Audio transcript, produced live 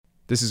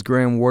This is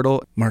Graham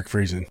Wardle. Mark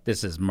Friesen.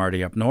 This is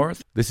Marty up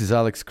north. This is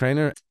Alex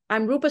Krainer.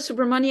 I'm Rupa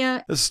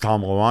Subramania. This is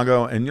Tom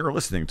Luongo, and you're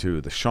listening to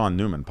the Sean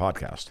Newman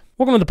Podcast.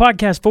 Welcome to the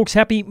podcast, folks.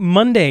 Happy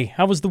Monday.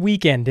 How was the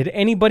weekend? Did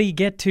anybody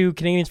get to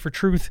Canadians for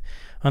Truth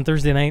on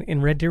Thursday night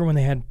in Red Deer when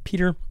they had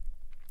Peter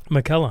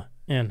McCullough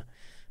in?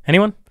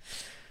 Anyone?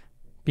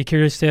 Be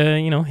curious to,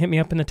 hit me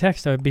up in the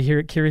text. I'd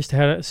be curious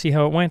to see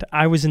how it went.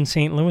 I was in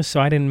St. Louis,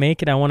 so I didn't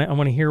make it. I want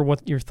to hear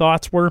what your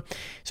thoughts were.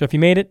 So if you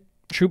made it,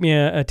 shoot me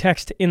a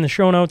text in the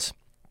show notes.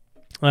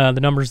 The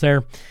number's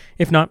there.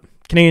 If not,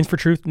 Canadians for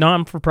Truth,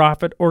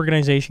 non-for-profit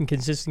organization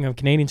consisting of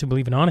Canadians who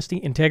believe in honesty,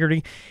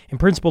 integrity, and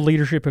principled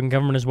leadership in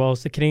government, as well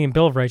as the Canadian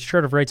Bill of Rights,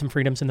 Charter of Rights and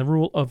Freedoms, and the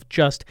rule of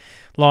just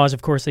laws.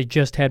 Of course, they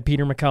just had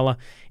Peter McCullough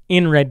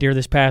in Red Deer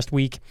this past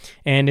week.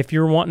 And if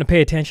you're wanting to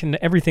pay attention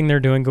to everything they're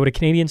doing, go to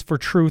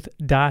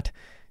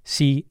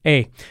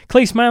CanadiansForTruth.ca.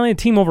 Clay Smiley and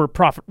the team over at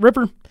Prophet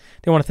River,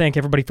 they want to thank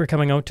everybody for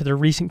coming out to their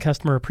recent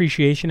customer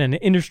appreciation and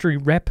industry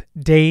rep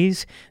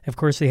days. Of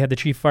course, they had the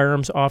Chief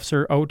Firearms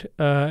Officer out,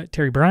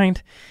 Terry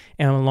Bryant,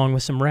 and along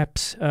with some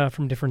reps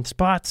from different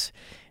spots.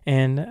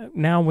 And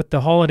now with the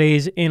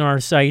holidays in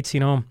our sights,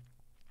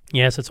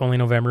 yes, it's only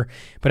November,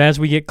 but as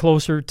we get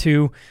closer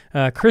to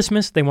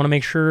Christmas, they want to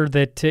make sure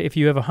that if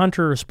you have a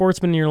hunter or a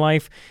sportsman in your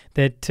life,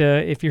 that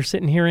if you're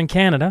sitting here in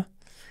Canada,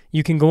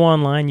 you can go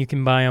online, you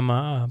can buy them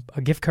a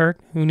gift card.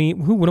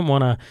 Who wouldn't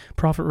want a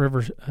Prophet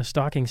River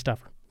stocking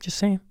stuffer? Just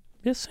saying,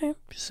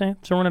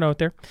 throwing it out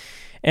there.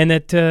 And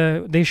that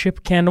they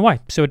ship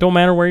Canada-wide. So it don't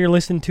matter where you're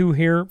listening to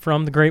here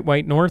from the Great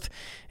White North.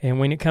 And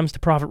when it comes to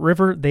Prophet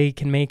River, they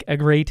can make a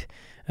great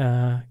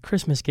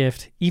Christmas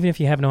gift, even if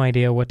you have no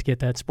idea what to get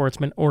that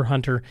sportsman or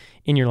hunter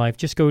in your life.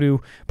 Just go to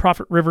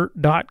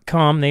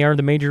ProfitRiver.com. They are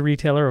the major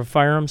retailer of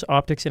firearms,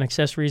 optics, and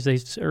accessories. They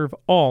serve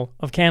all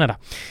of Canada.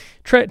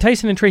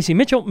 Tyson and Tracy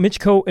Mitchell,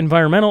 Mitchco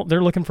Environmental,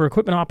 they're looking for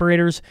equipment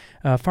operators.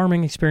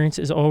 Farming experience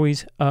is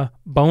always a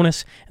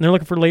bonus. And they're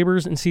looking for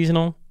laborers and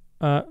seasonal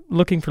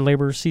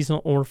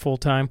or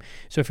full-time.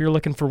 So if you're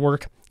looking for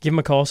work, give them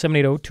a call,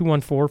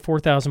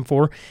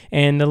 780-214-4004.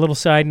 And a little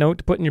side note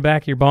to put in your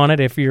back of your bonnet,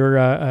 if you're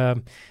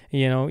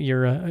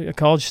you're a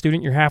college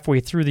student, you're halfway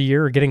through the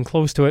year or getting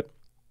close to it,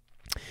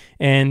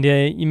 and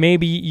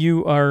maybe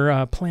you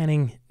are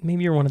planning,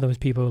 maybe you're one of those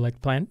people who like to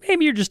plan,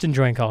 maybe you're just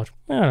enjoying college.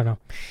 I don't know.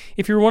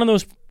 If you're one of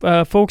those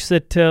folks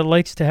that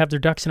likes to have their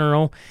ducks in a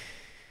row,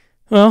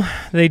 well,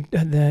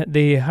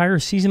 they hire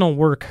seasonal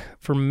work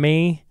from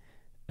May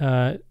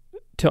to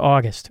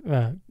August.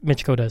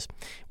 Mitchco does,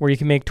 where you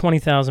can make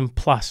 $20,000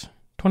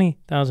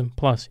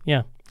 plus.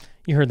 Yeah,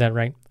 you heard that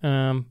right.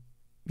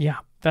 Yeah,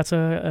 that's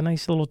a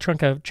nice little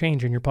chunk of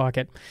change in your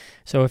pocket.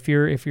 So if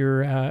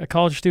you're a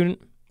college student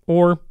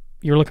or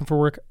you're looking for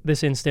work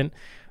this instant,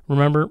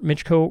 remember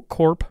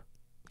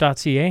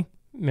MitchcoCorp.ca,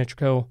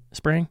 Mitchco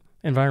Spraying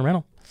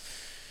Environmental,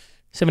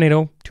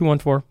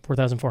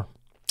 780-214-4004.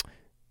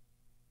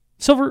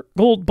 Silver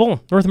Gold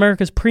Bull, North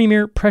America's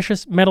premier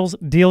precious metals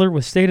dealer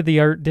with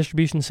state-of-the-art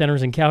distribution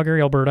centers in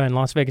Calgary, Alberta, and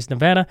Las Vegas,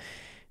 Nevada.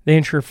 They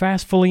ensure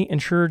fast, fully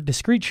insured,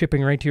 discreet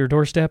shipping right to your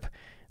doorstep.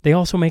 They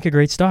also make a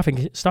great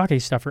stocking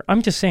stuffer.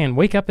 I'm just saying,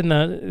 wake up in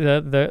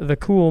the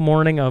cool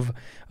morning of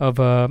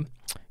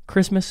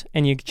Christmas,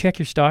 and you check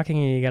your stocking,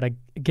 and you got a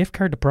gift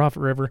card to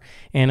Prophet River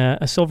and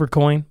a silver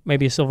coin,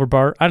 maybe a silver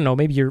bar. I don't know,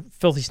 maybe you're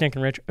filthy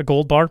stinking rich, a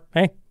gold bar.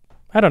 Hey,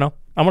 I don't know.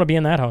 I want to be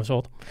in that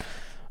household.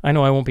 I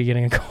know I won't be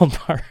getting a gold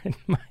bar in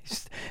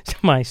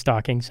my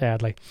stocking,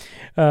 sadly.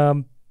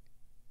 I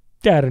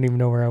don't even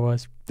know where I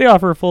was. They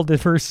offer a full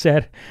diverse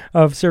set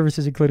of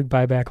services, including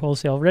buyback,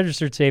 wholesale,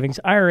 registered savings,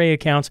 IRA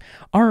accounts,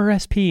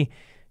 RRSP,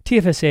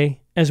 TFSA,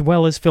 as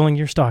well as filling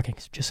your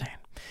stockings. Just saying.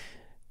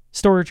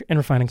 Storage and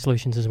refining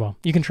solutions as well.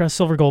 You can trust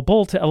Silver Gold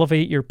Bull to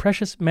elevate your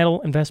precious metal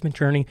investment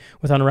journey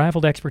with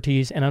unrivaled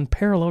expertise and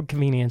unparalleled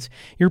convenience.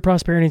 Your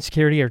prosperity and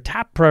security are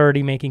top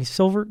priority, making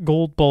Silver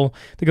Gold Bull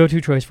the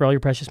go-to choice for all your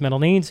precious metal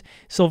needs.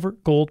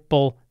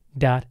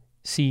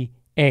 SilverGoldBull.ca.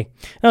 Now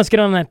let's get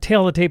on that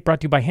tail of the tape,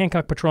 brought to you by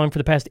Hancock Petroleum. For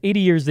the past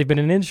 80 years, they've been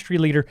an industry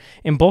leader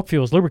in bulk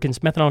fuels, lubricants,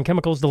 methanol, and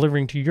chemicals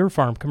delivering to your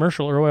farm,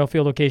 commercial, or oil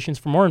field locations.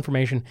 For more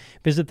information,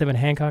 visit them at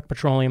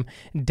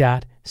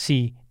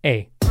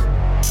hancockpetroleum.ca.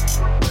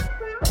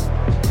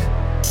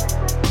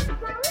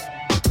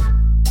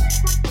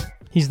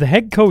 He's the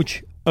head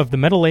coach of the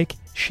Meadow Lake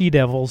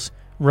She-Devils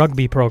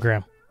rugby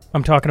program.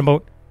 I'm talking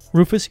about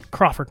Rufas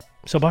Crawford.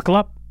 So buckle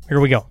up. Here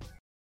we go.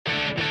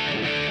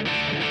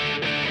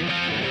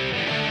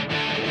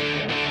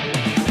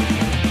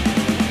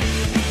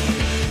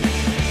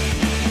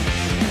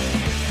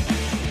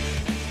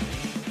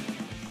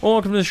 Well,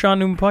 welcome to the Sean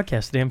Newman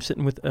Podcast. Today I'm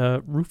sitting with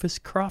Rufas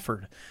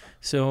Crawford.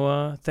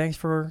 So thanks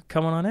for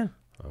coming on in.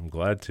 I'm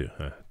glad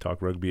to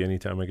talk rugby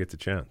anytime I get the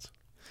chance.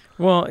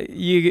 Well,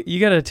 you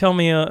got to tell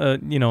me, I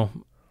know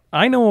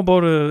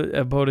about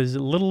as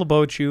little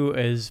about you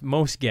as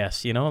most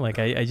guests. Like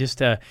I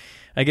just I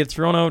get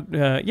thrown out.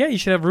 Yeah, you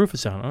should have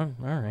Rufas on. Oh,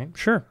 all right,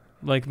 sure.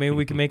 Like maybe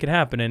we can make it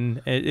happen.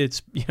 And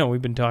it's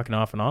we've been talking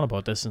off and on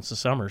about this since the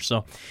summer.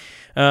 So,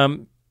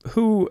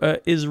 who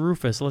is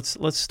Rufas?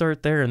 Let's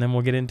start there, and then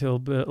we'll get into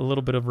a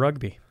little bit of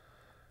rugby.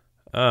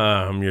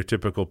 I'm your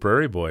typical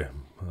prairie boy.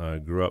 I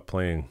grew up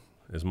playing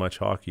as much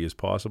hockey as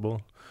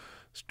possible.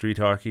 Street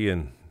hockey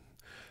and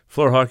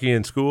floor hockey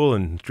in school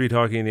and street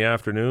hockey in the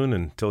afternoon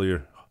until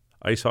your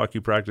ice hockey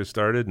practice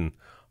started. And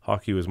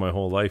hockey was my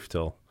whole life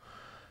till,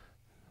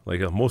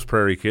 like most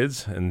prairie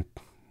kids, and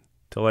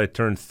till I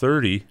turned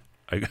 30,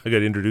 I got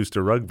introduced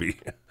to rugby.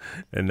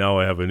 And now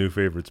I have a new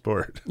favorite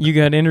sport. You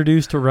got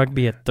introduced to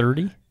rugby at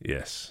 30?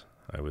 Yes.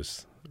 I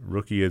was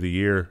rookie of the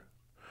year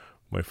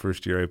my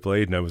first year I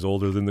played, and I was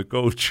older than the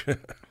coach.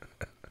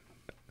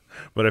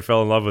 But I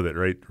fell in love with it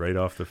right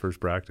off the first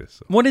practice.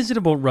 So. What is it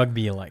about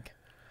rugby you like?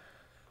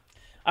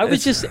 I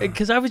was just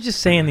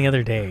saying the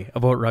other day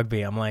about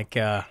rugby. I'm like,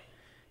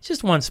 it's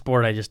just one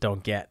sport I just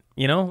don't get.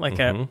 You know, like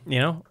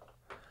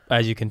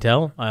as you can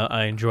tell,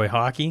 I enjoy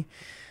hockey.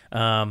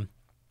 And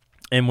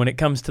when it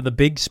comes to the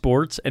big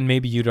sports, and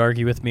maybe you'd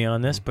argue with me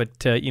on this,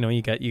 but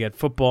you got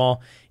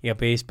football, you got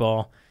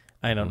baseball.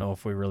 I don't know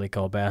if we really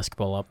call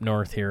basketball up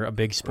north here a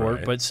big sport,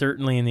 right. but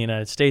certainly in the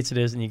United States it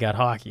is, and you got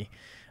hockey.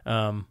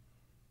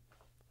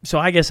 So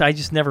I guess I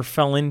just never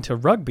fell into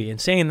rugby.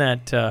 And saying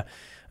that,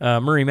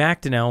 Murray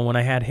McDonnell, when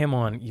I had him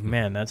on,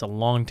 man, that's a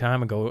long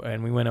time ago,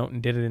 and we went out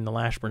and did it in the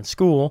Lashburn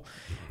School,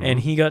 and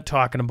he got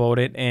talking about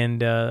it,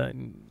 and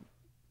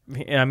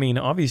I mean,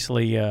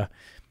 obviously,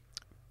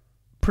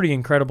 pretty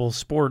incredible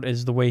sport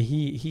is the way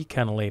he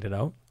kind of laid it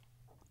out.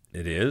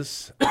 It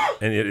is,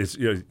 and it is.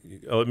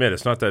 I'll admit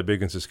it's not that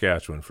big in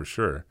Saskatchewan for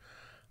sure,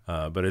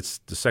 but it's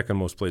the second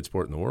most played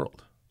sport in the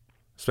world.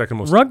 Second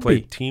most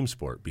played team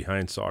sport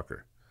behind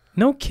soccer.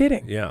 No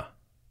kidding. Yeah.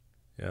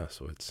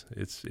 So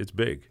it's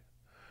big.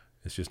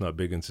 It's just not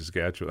big in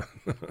Saskatchewan.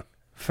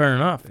 Fair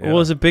enough. Yeah. Well,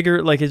 is it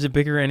bigger? Like, is it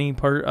bigger any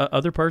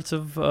other parts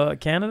of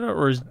Canada,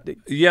 or is?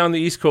 Yeah, on the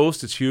East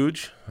Coast, it's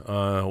huge.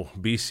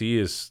 BC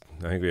is.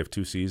 I think we have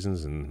 2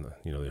 seasons, and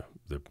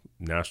the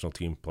national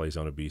team plays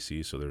on a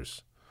BC. So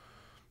there's.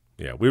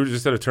 Yeah, we were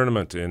just at a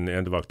tournament in the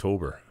end of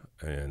October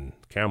in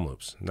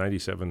Kamloops.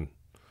 97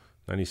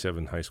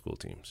 high school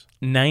teams.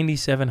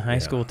 97 high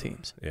school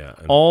teams. Yeah,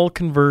 all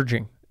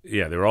converging.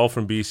 Yeah, they were all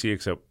from BC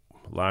except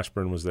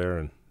Lashburn was there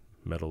and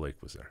Meadow Lake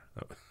was there.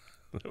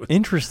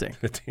 Interesting.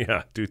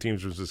 Yeah, 2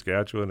 teams from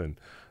Saskatchewan and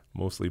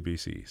mostly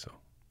BC. So,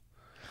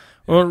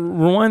 yeah. Well,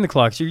 rewind the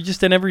clock. So you're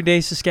just an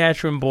everyday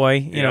Saskatchewan boy,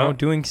 you know,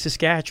 doing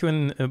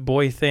Saskatchewan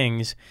boy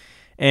things,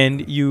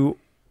 and you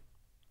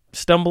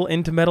stumble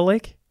into Meadow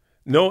Lake?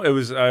 No,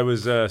 I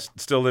was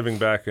still living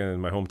back in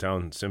my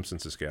hometown, Simpson,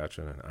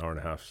 Saskatchewan, an hour and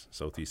a half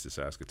southeast of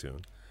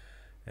Saskatoon,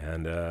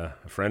 and a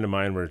friend of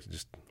mine were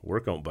just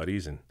workout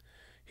buddies, and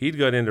he'd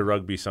got into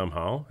rugby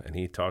somehow, and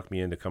he talked me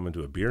into coming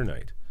to a beer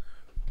night,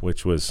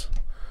 which was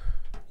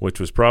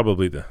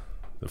probably the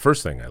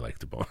first thing I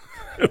liked about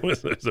it.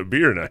 was a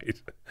beer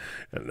night,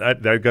 and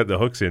that got the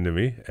hooks into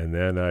me. And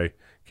then I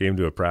came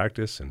to a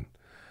practice, and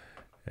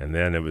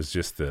then it was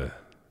just the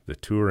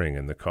touring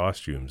and the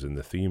costumes and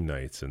the theme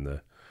nights and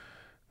the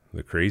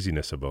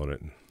craziness about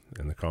it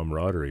and the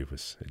camaraderie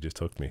it just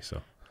hooked me.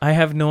 So I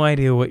have no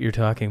idea what you're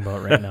talking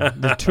about right now.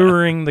 The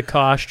touring, the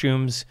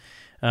costumes.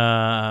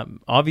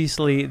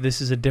 Obviously, this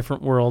is a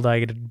different world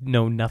I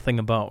know nothing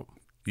about.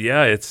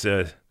 Yeah, it's.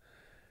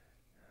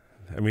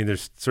 I mean,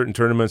 there's certain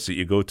tournaments that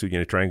you go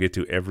to, try and get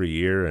to every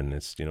year, and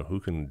it's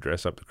who can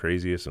dress up the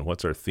craziest and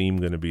what's our theme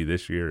going to be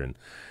this year, and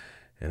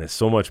it's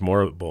so much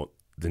more about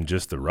than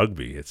just the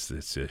rugby.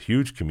 It's a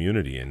huge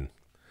community, and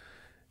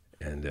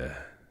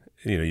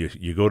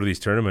you go to these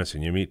tournaments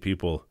and you meet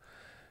people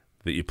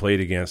that you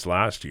played against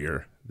last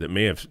year that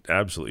may have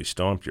absolutely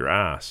stomped your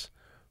ass.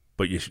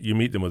 But you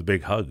meet them with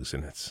big hugs,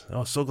 and it's,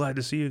 so glad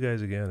to see you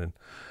guys again. And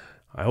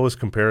I always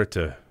compare it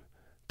to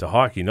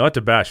hockey, not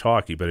to bash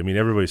hockey, but I mean,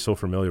 everybody's so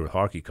familiar with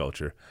hockey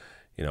culture.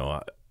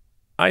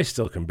 I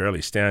still can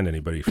barely stand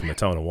anybody from the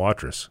town of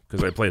Watrous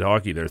because I played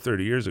hockey there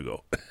 30 years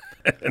ago.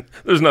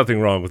 There's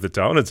nothing wrong with the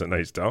town. It's a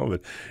nice town,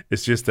 but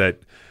it's just that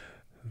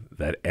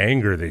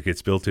anger that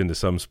gets built into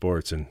some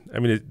sports. And I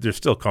mean, there's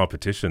still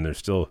competition. There's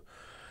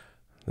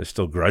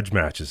still grudge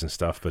matches and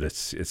stuff, but it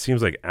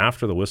seems like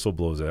after the whistle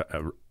blows,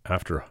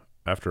 after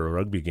a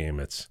rugby game,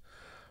 it's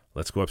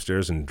let's go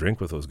upstairs and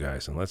drink with those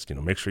guys, and let's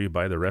make sure you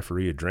buy the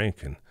referee a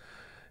drink, and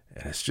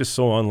it's just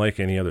so unlike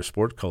any other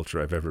sport culture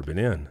I've ever been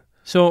in.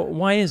 So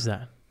why is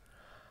that?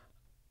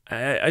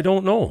 I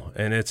don't know,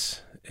 and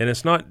it's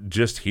not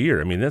just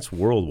here. I mean, that's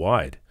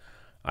worldwide.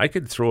 I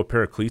could throw a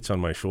pair of cleats on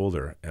my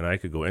shoulder, and I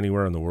could go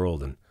anywhere in the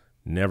world and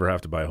never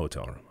have to buy a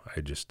hotel room.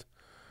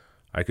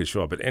 I could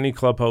show up at any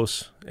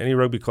clubhouse, any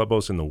rugby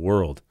clubhouse in the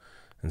world,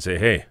 and say,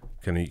 "Hey,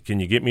 can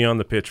you get me on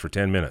the pitch for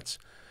 10 minutes?"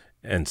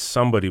 And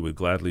somebody would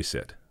gladly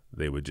sit.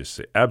 They would just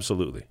say,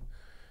 "Absolutely,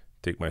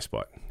 take my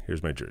spot.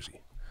 Here's my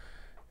jersey."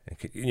 And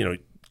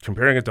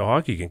comparing it to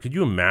hockey again, could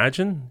you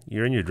imagine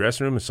you're in your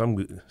dressing room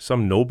and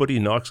some nobody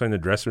knocks on the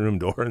dressing room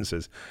door and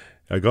says,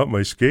 "I got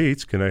my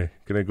skates. Can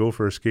I go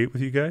for a skate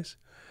with you guys?"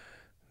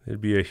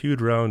 It'd be a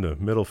huge round of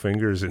middle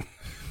fingers and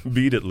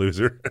beat it,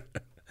 loser.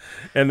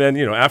 And then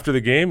after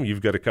the game,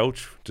 you've got a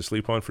couch to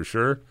sleep on for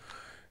sure.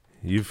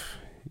 You've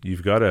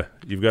got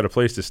a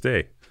place to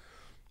stay.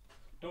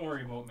 Don't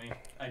worry about me.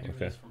 I do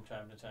this from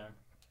time to time.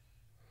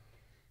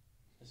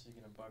 This is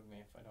going to bug me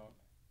if I don't.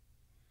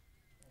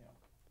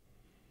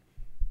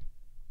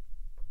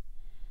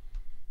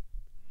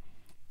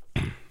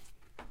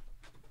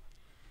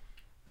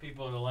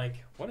 People are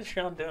like, what is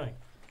Sean doing?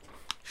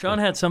 Sean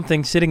had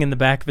something sitting in the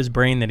back of his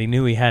brain that he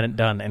knew he hadn't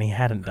done, and he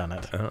hadn't done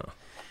it. Oh.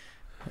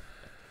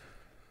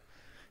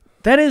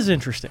 That is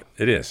interesting.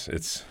 It is.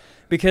 It's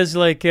because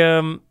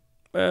there's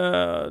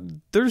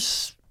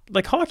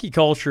like hockey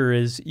culture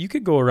is you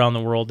could go around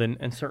the world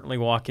and certainly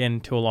walk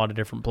into a lot of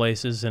different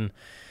places and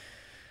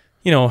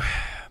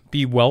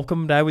be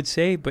welcomed, I would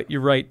say. But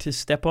you're right, to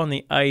step on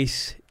the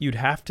ice, you'd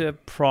have to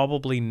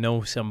probably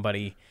know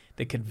somebody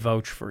that could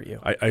vouch for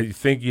you. I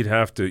think you'd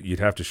have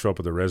to show up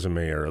with a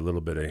resume or a little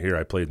bit of here.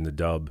 I played in the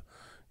dub.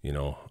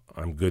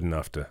 I'm good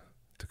enough to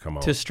come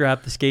out. To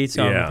strap the skates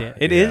on with you.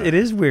 It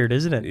is weird,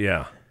 isn't it?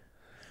 Yeah.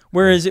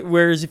 Whereas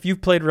if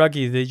you've played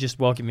rugby, they just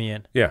welcome you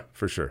in. Yeah,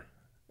 for sure.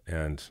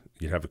 And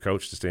you'd have a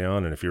coach to stay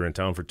on, and if you're in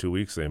town for 2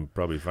 weeks, they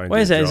probably find Why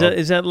you is a that? job.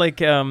 Is that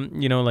like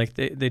like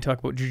they talk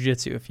about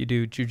jiu-jitsu? If you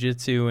do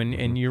jiu-jitsu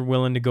and you're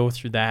willing to go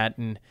through that,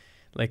 and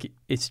like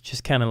it's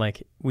just kind of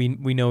like we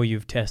know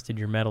you've tested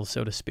your mettle,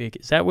 so to speak.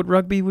 Is that what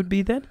rugby would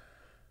be then?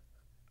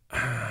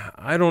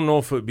 I don't know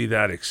if it would be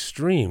that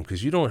extreme,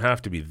 because you don't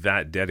have to be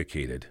that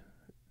dedicated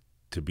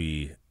to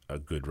be a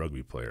good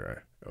rugby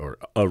player or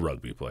a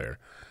rugby player.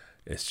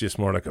 It's just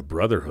more like a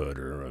brotherhood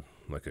or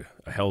like a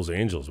Hell's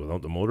Angels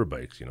without the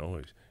motorbikes.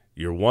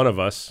 You're one of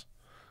us.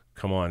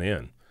 Come on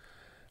in.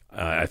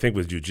 I think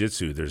with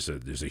jiu-jitsu, there's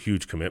a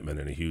huge commitment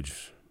and a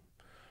huge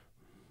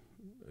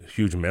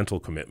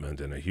mental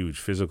commitment and a huge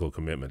physical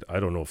commitment.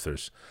 I don't know if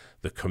there's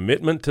the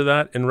commitment to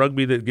that in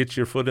rugby that gets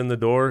your foot in the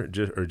door,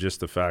 or just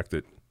the fact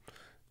that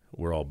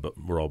we're all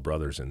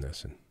brothers in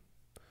this. And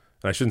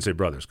I shouldn't say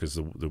brothers, because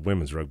the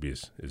women's rugby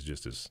is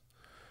just as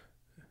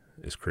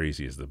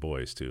crazy as the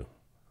boys too.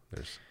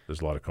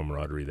 There's a lot of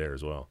camaraderie there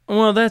as well.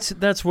 Well,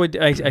 that's what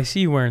I see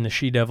you wearing the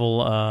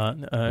She-Devil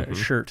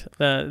shirt.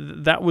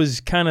 That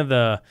was kind of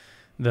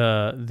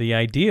the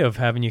idea of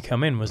having you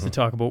come in was to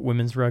talk about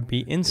women's rugby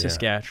in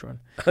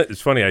Saskatchewan.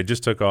 It's funny. I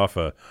just took off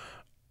a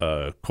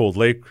Cold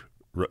Lake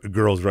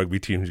girls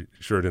rugby team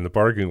shirt in the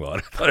parking lot.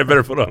 I thought I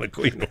better put on a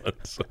clean one.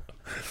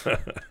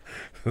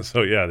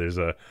 So yeah, there's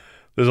a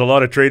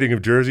lot of trading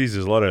of jerseys.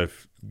 There's a lot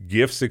of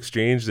gifts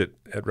exchanged at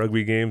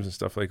rugby games and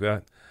stuff like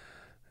that.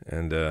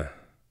 And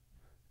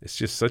it's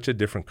just such a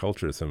different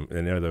culture than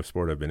any other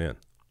sport I've been in.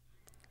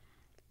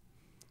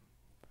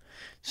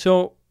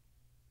 So,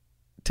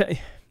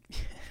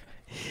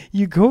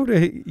 you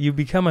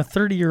become a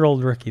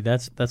 30-year-old rookie.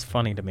 That's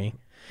funny to me.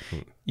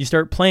 You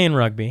start playing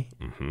rugby,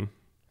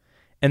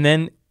 and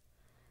then,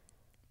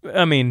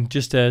 I mean,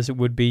 just as it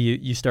would be,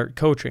 you start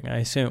coaching, I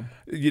assume.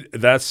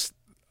 That's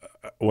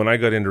when I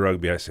got into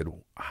rugby. I said,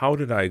 how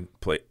did I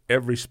play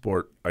every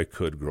sport I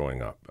could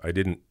growing up? I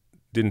didn't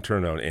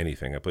turn down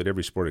anything. I played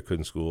every sport I could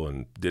in school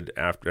and did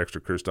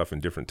extracurricular stuff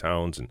in different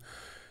towns and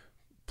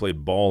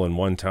played ball in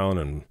one town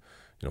and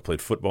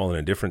played football in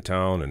a different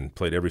town and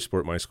played every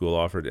sport my school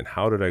offered. And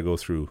how did I go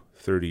through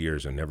 30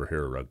 years and never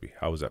hear of rugby?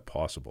 How was that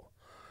possible?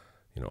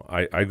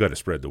 I got to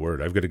spread the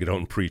word. I've got to get out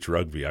and preach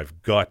rugby.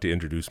 I've got to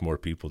introduce more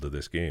people to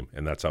this game.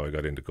 And that's how I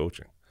got into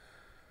coaching.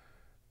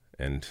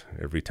 And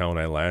every town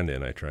I land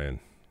in, I try and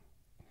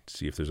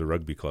see if there's a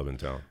rugby club in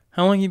town.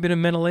 How long have you been in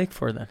Meadow Lake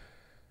for then?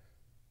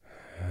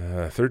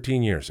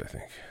 13 years, I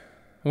think.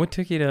 What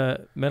took you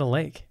to Meadow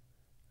Lake?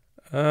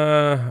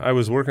 I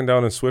was working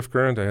down in Swift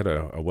Current. I had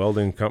a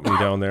welding company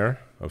down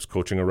there. I was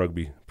coaching a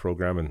rugby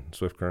program in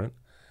Swift Current.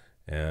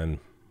 And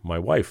my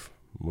wife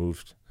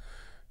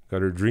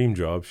got her dream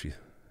job, she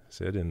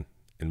said, in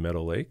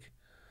Meadow Lake.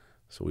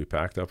 So we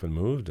packed up and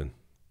moved, and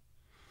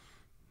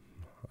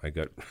I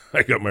got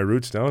my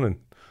roots down and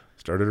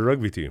started a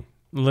rugby team.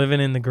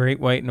 Living in the Great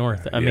White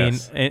North. I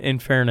yes. mean, in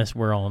fairness,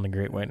 we're all in the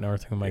Great White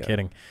North. Who am I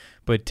kidding?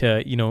 But,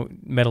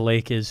 Meadow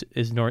Lake is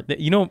north.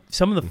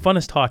 Some of the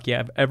funnest hockey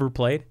I've ever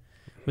played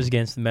was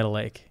against the Meadow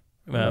Lake.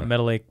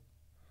 Meadow Lake,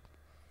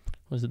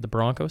 was it the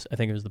Broncos? I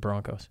think it was the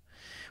Broncos.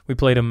 We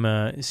played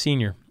them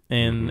senior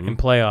in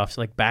playoffs,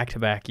 like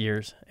back-to-back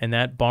years. And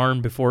that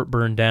barn, before it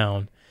burned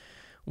down,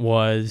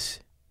 was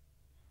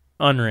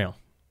unreal.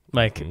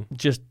 Like,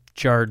 just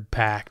jarred,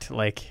 packed,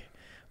 like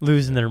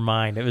losing their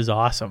mind. It was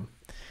awesome.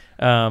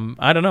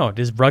 I don't know.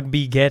 Does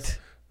rugby get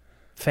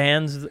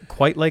fans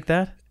quite like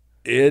that?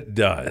 It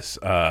does.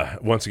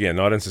 Once again,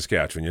 not in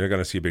Saskatchewan. You're not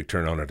going to see a big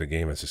turnout at a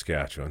game in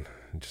Saskatchewan.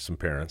 Just some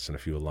parents and a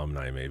few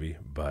alumni maybe.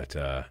 But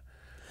the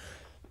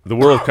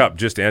World Cup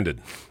just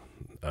ended.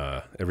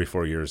 Every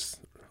 4 years.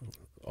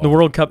 The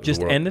World Cup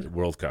just ended?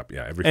 World Cup,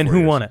 yeah. And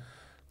who won it?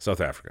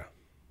 South Africa.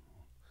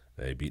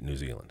 They beat New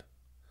Zealand.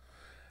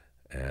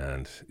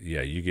 And,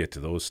 yeah, you get to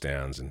those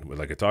stands. And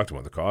like I talked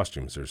about, the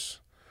costumes,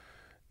 there's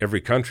every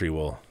country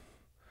you'll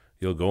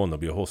go and there'll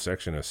be a whole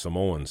section of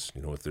Samoans,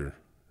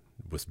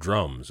 with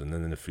drums, and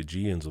then the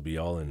Fijians will be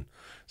all in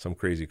some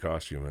crazy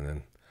costume, and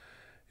then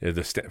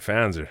the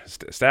stands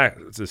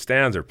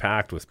are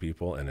packed with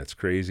people, and it's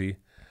crazy,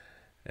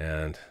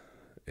 and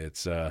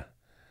it's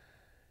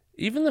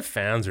even the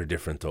fans are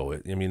different though.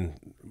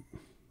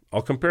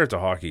 I'll compare it to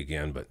hockey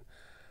again, but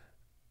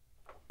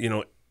you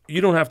know,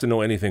 you don't have to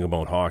know anything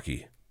about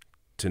hockey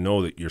to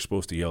know that you're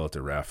supposed to yell at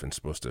the ref and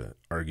supposed to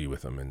argue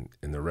with him,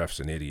 and the ref's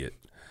an idiot.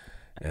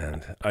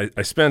 And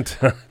I spent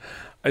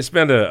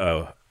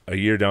a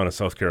year down in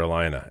South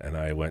Carolina, and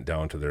I went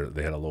down to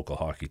they had a local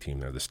hockey team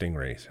there, the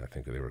Stingrays, I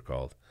think they were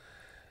called.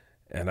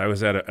 And I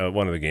was at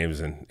one of the games,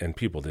 and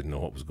people didn't know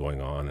what was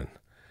going on,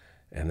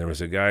 and there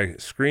was a guy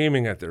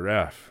screaming at the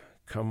ref,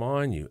 "Come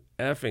on, you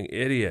effing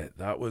idiot,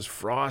 that was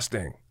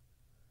frosting."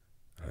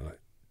 And I'm like,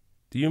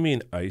 "Do you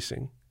mean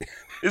icing?"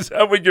 Is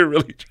that what you're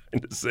really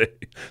trying to say?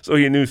 So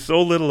he knew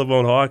so little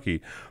about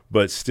hockey,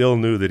 but still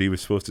knew that he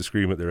was supposed to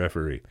scream at the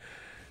referee.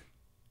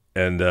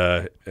 And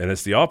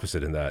it's the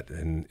opposite in that.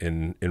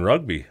 In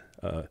rugby,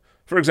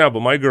 for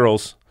example, my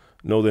girls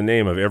know the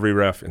name of every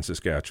ref in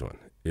Saskatchewan.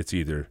 It's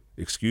either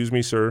 "excuse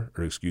me, sir,"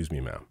 or "excuse me,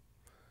 ma'am."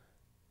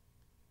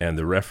 And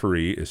the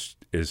referee is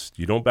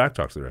you don't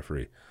backtalk to the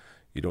referee.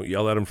 You don't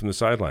yell at him from the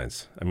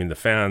sidelines. I mean, the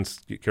fans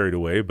get carried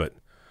away, but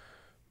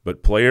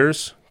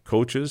players,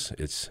 coaches,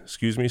 it's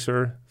 "excuse me,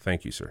 sir,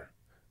 thank you, sir.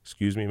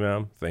 Excuse me,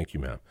 ma'am, thank you,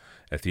 ma'am."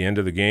 At the end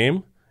of the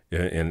game,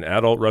 in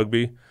adult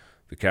rugby,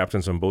 the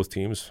captains on both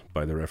teams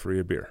buy the referee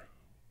a beer.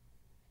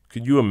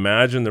 Could you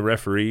imagine the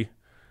referee,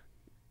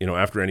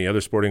 after any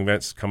other sporting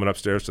events, coming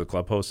upstairs to the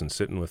clubhouse and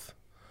sitting with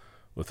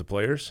the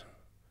players?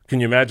 Can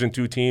you imagine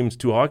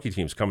two hockey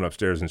teams coming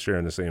upstairs and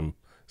sharing the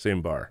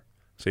same bar,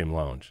 same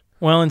lounge?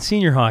 Well, in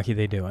senior hockey,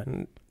 they do it.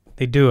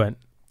 They do it.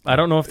 I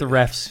don't know if the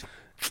refs.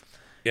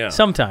 Yeah.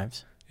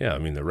 Sometimes. Yeah, I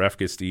mean, the ref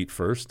gets to eat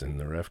first, and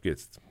the ref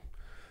gets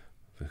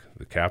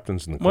the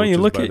captains and the coaches. Well, you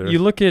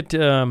look at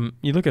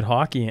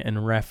hockey and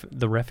the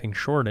reffing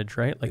shortage,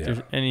 right? Like,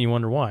 and you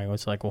wonder why.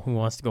 It's like, well, who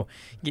wants to go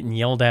getting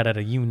yelled at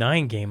a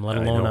U9 game, let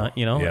alone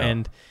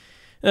Yeah.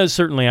 And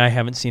certainly I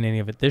haven't seen any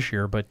of it this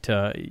year, but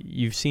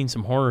you've seen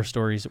some horror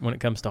stories when it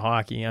comes to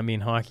hockey. I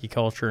mean, hockey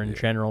culture in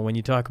general. When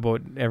you talk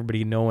about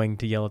everybody knowing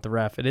to yell at the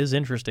ref, it is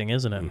interesting,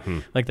 isn't it? Mm-hmm.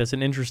 Like, that's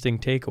an interesting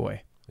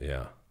takeaway.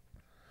 Yeah.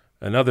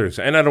 And I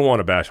don't want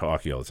to bash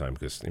hockey all the time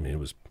because, it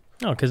was...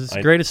 No, because it's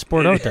the greatest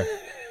sport out there.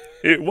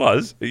 It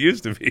was. It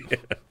used to be.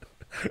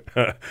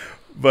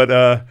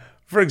 But,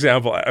 for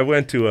example, I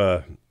went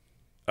to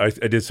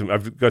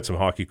I've got some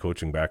hockey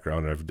coaching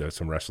background, and I've done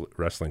some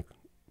wrestling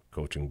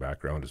coaching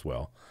background as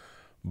well.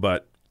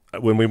 But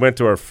when we went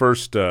to our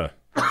first,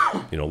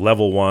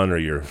 level 1 or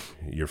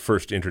your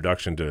first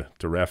introduction to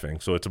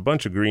reffing, so it's a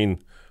bunch of green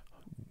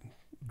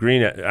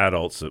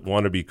adults that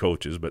want to be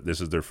coaches, but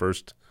this is their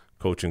first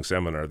coaching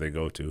seminar they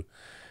go to.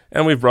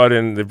 And they brought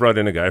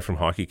in a guy from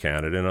Hockey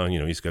Canada,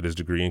 and he's got his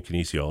degree in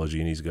kinesiology,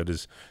 and he's got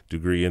his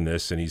degree in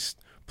this, and he's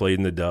played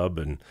in the dub,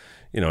 and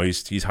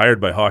he's hired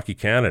by Hockey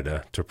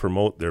Canada to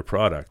promote their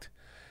product.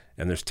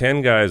 And there's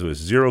 10 guys with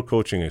zero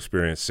coaching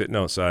experience sitting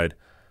outside.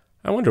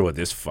 I wonder what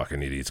this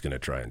fucking idiot's going to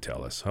try and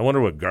tell us. I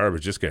wonder what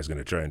garbage this guy's going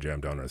to try and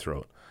jam down our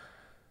throat.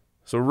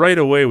 So right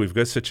away, we've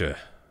got such a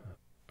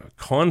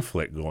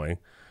conflict going.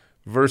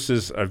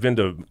 Versus, I've been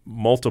to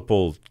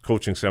multiple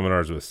coaching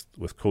seminars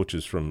with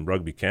coaches from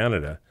Rugby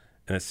Canada,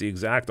 and it's the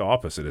exact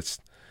opposite.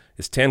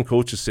 It's 10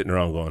 coaches sitting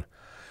around going,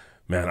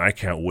 "Man, I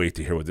can't wait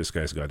to hear what this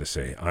guy's got to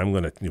say. I'm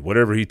going to,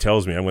 whatever he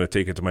tells me, I'm going to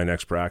take it to my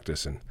next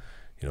practice. And,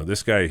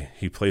 this guy,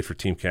 he played for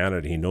Team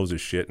Canada. He knows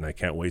his shit, and I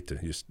can't wait to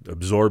just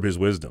absorb his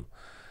wisdom."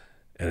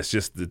 And it's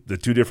just the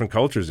two different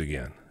cultures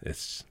again.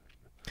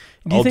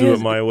 I'll do it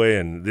my way,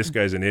 and this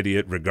guy's an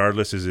idiot,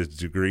 regardless of his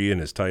degree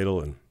and his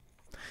title. And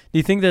do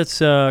you think that's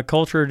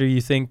culture, or do you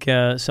think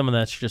some of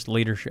that's just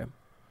leadership?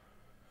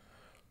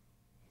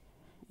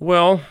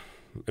 Well,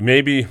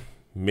 maybe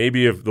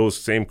if those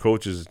same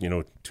coaches,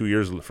 2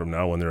 years from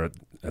now when they're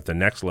at the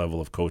next level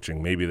of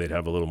coaching, maybe they'd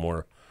have a little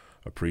more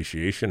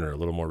appreciation or a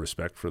little more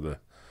respect for the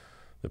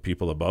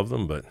people above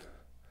them. But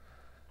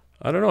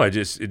I don't know. It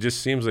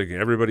just seems like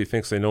everybody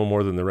thinks they know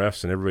more than the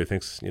refs, and everybody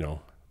thinks,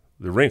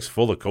 the rink's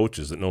full of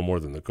coaches that know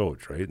more than the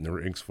coach, right? And the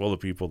rink's full of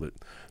people that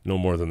know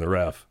more than the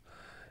ref.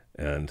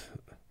 And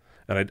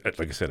I,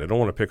 like I said, I don't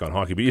want to pick on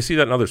hockey, but you see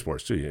that in other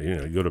sports too.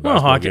 You go to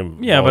basketball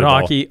game, yeah, but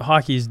volleyball.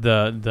 hockey's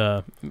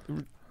the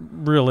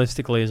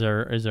realistically is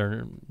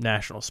our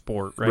national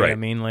sport, right? I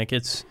mean, like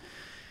it's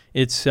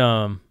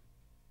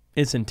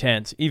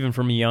intense, even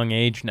from a young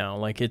age now.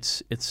 Like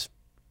it's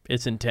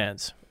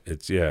intense.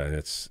 It's a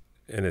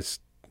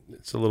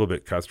little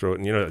bit cutthroat,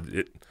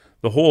 and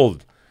the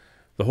whole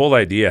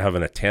idea of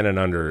having a 10 and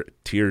under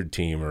tiered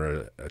team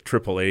or a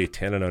AAA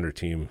 10 and under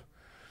team.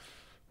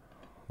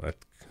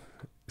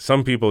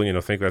 Some people,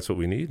 think that's what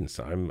we need, and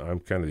so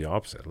I'm kind of the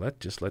opposite. Let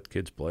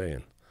kids play,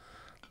 and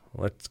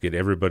let's get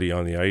everybody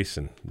on the ice,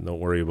 and don't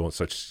worry about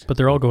such. But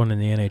they're all going in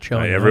the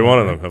NHL. Every one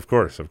of them, of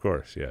course,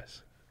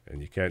 yes.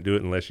 And you can't do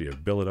it unless you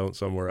bill it out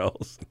somewhere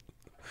else.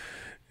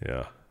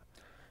 Yeah,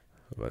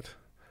 but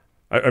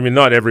I mean,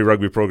 not every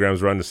rugby program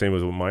is run the same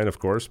as mine, of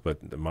course.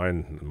 But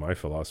my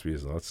philosophy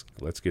is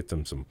let's get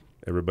them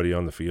everybody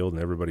on the field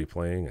and everybody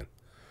playing,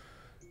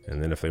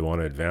 and then if they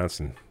want to advance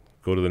and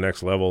go to the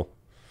next level.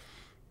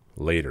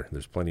 Later.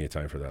 There's plenty of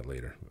time for that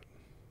later.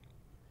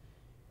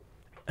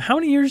 How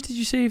many years did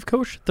you say you've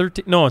coached?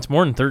 13? No, it's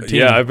more than 13.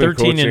 Yeah, I've been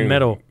 13 coaching in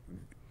Meadow.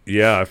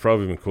 Yeah, I've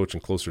probably been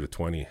coaching closer to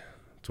 20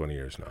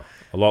 years now.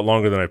 A lot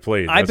longer than I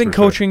played. I've been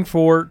coaching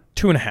for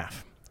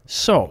 2.5.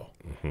 So,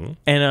 Mm-hmm.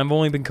 and I've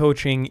only been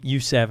coaching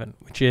U7,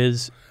 which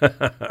is,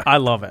 I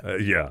love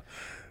it. Yeah,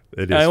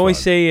 it is I always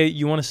fun. say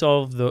you want to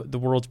solve the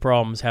world's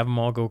problems, have them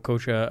all go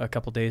coach a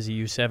couple days of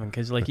U7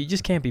 because, like, you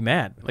just can't be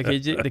mad. Like,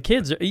 the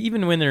kids,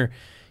 even when they're,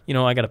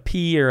 I got to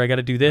pee or I got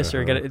to do this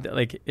or I got to,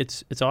 like,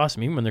 it's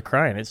awesome. Even when they're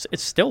crying, it's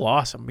still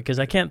awesome because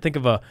I can't think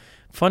of a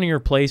funnier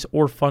place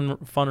or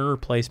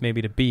funner place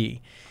maybe to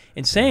be.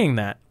 In saying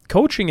that,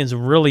 coaching is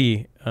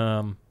really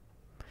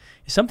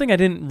something I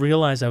didn't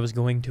realize I was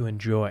going to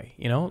enjoy.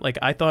 Like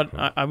I thought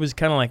I was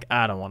kind of like,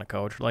 I don't want to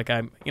coach. Like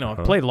I've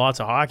played lots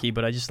of hockey,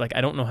 but I just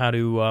I don't know how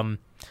to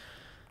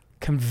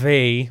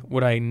convey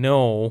what I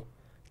know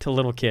to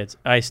little kids.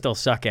 I still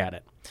suck at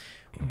it,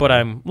 but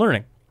I'm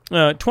learning.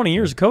 20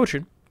 years of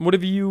coaching. What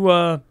have you?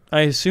 I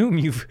assume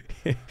you've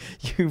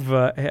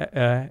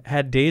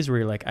had days where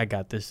you're like, I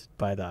got this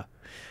by the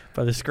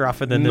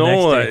scruff, and then the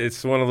next day.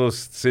 It's one of those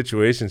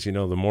situations. The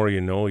more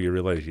you know, you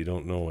realize you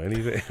don't know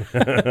anything.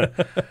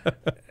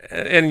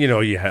 And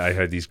I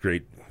had these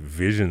great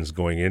visions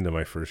going into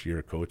my first year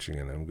of coaching,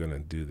 and I'm going to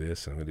do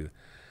this, and I'm going to do that.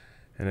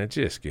 And it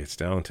just gets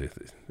down to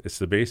it's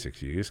the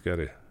basics. You just got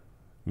to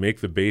make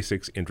the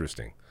basics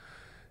interesting.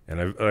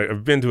 And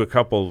I've been to a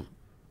couple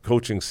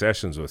coaching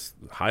sessions with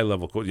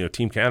high-level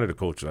Team Canada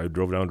coaches. I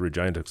drove down to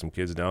Regina, took some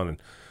kids down,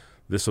 and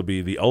this will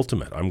be the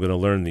ultimate. I'm going to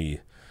learn the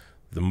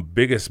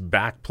biggest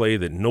back play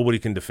that nobody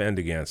can defend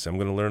against. I'm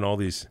going to learn all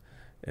these,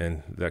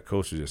 and that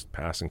coach is just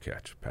pass and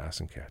catch.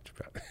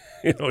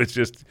 It's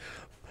just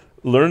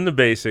learn the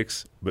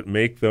basics, but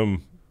mix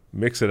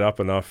it up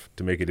enough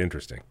to make it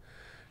interesting.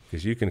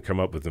 Because you can come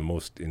up with the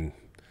most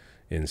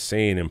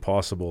insane,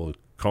 impossible,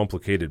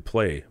 complicated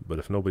play, but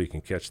if nobody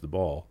can catch the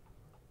ball,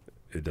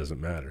 it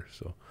doesn't matter.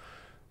 So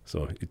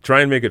you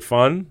try and make it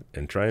fun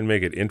and try and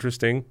make it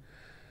interesting,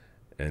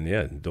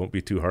 and don't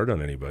be too hard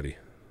on anybody.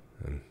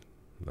 And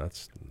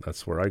that's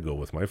where I go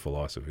with my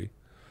philosophy.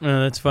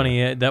 That's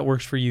funny. That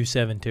works for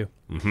U7 too.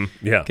 Mm-hmm.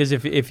 Yeah. Because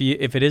if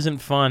it isn't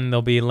fun,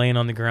 they'll be laying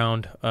on the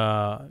ground.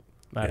 I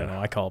don't know.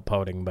 I call it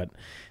pouting, but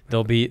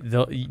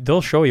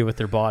they'll show you with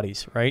their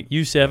bodies, right?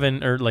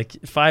 U7 or like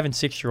 5 and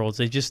 6 year olds,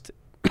 they just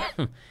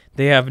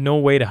they have no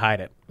way to hide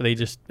it. They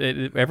just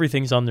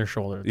everything's on their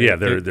shoulder.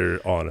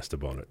 They're honest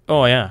about it.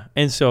 Oh yeah,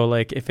 and so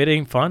like if it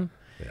ain't fun,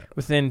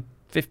 within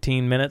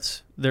 15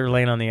 minutes, they're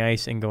laying on the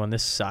ice and going,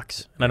 "This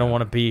sucks, and I don't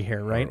want to be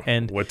here." Right?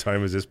 And what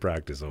time is this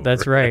practice over?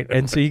 That's right.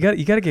 And so you got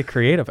to get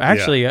creative.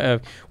 Actually,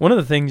 one of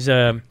the things.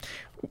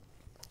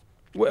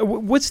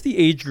 What's the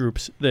age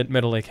groups that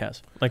Meadow Lake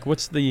has? Like,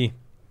 what's the?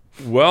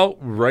 Well,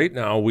 right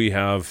now we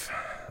have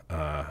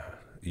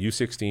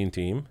U16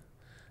 team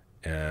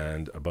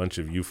and a bunch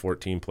of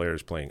U14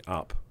 players playing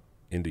up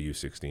into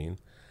U16,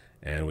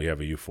 and we have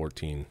a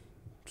U14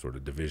 sort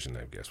of division,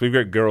 I guess. We've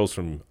got girls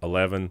from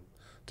 11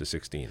 to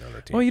 16 on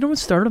our team. Oh, you don't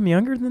start them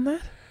younger than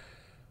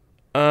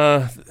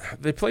that?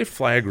 They play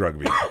flag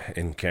rugby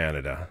in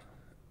Canada,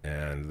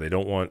 and they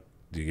don't want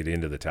to get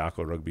into the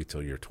tackle rugby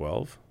till you're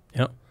 12.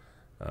 Yep.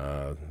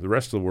 The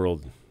rest of the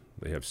world,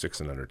 they have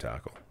 6 and under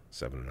tackle,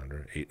 7 and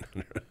under, 8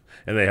 and under.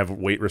 And they have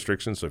weight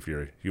restrictions, so if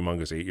you're a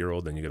humongous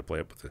 8-year-old, then you got to play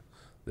up with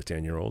the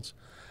 10-year-olds.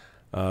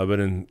 But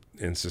in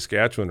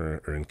Saskatchewan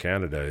or in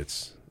Canada,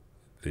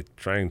 they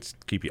try and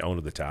keep you out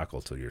of the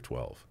tackle till you're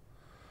 12.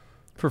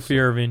 For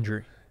fear of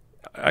injury.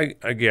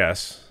 I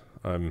guess.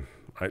 In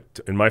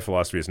my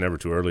philosophy, it's never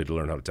too early to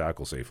learn how to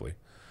tackle safely.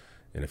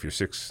 And if you're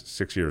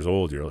six years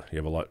old, you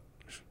have a lot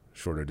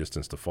shorter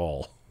distance to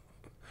fall.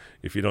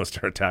 If you don't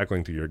start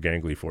tackling till you're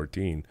gangly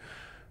 14,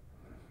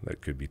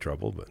 that could be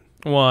trouble. But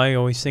well, I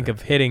always think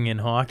of hitting in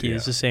hockey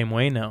is the same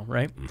way now,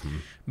 right? Mm-hmm.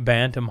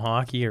 Bantam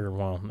hockey,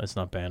 it's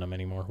not bantam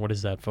anymore. What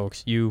is that,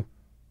 folks? Is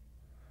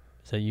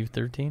that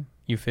U13?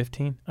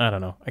 U15? I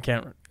don't know. I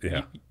can't.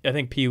 Yeah. I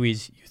think Pee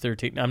Wee's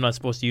U13. I'm not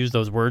supposed to use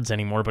those words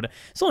anymore, but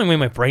it's the only way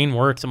my brain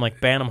works. I'm like,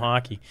 Bantam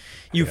hockey.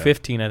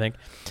 U15, I think.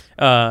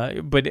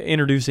 But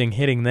introducing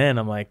hitting then,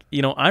 I'm like,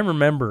 I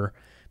remember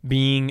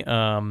being,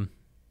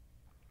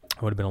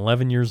 I would have been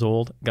 11 years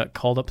old, got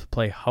called up to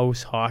play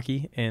house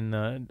hockey in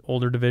the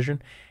older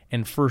division,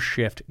 and first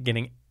shift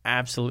getting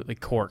absolutely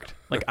corked.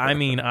 Like, I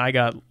mean, I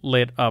got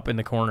lit up in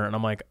the corner, and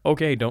I'm like,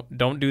 okay,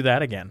 don't do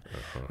that again,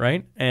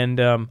 right? And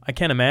I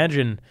can't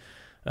imagine,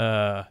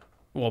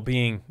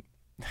 being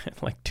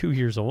like 2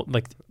 years old.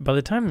 Like, by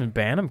the time in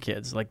Bantam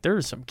kids, like, there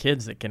are some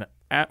kids that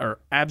are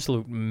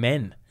absolute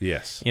men.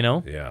 Yes.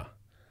 Yeah.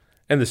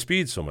 And the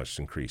speed's so much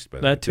increased by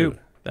that too.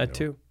 That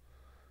too.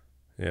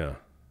 Yeah.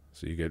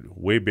 So you get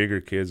way bigger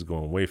kids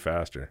going way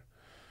faster.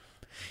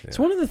 Yeah. It's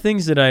one of the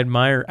things that I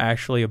admire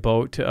actually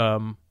about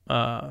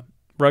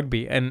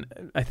rugby, and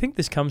I think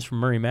this comes from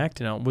Murray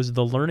McDonnell, was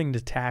the learning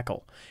to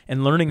tackle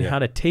and learning how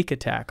to take a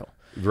tackle.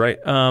 Right.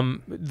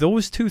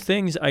 Those two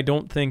things, I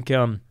don't think,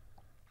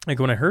 like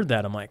when I heard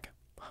that, I'm like,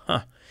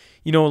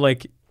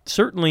 like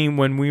certainly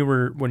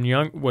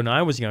when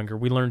I was younger,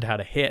 we learned how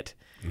to hit.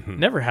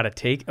 Never had to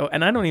take. Oh,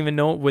 and I don't even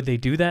know, would they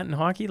do that in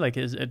hockey? Like,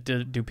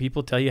 do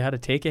people tell you how to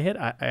take a hit?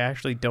 I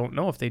actually don't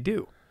know if they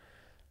do.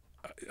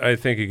 I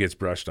think it gets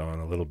brushed on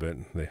a little bit.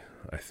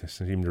 I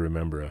seem to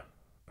remember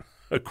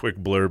a quick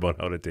blurb on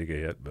how to take a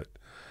hit, but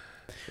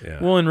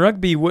yeah. Well, in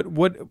rugby,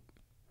 what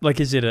like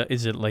is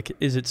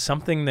it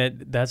something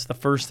that's the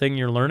first thing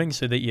you're learning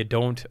so that you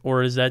don't,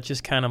 or is that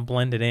just kind of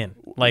blended in,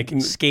 like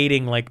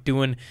skating, like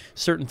doing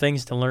certain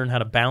things to learn how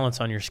to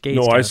balance on your skates?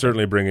 No, I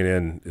certainly bring it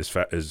in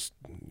as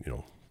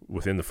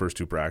within the first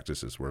 2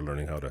 practices, we're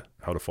learning how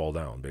to fall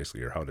down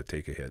basically, or how to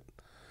take a hit.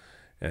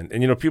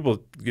 And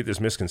people get this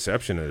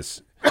misconception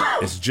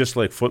it's just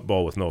like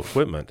football with no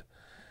equipment,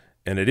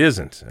 and it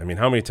isn't. I mean,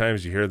 how many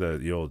times you hear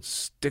the old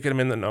sticking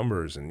him in the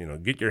numbers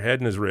and get your head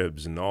in his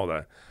ribs and all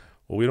that.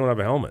 Well, we don't have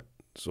a helmet,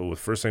 so the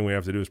first thing we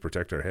have to do is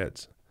protect our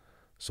heads.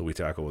 So we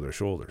tackle with our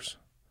shoulders,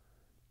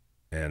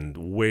 and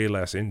way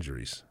less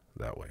injuries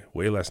that way,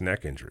 way less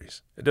neck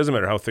injuries. It doesn't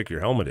matter how thick your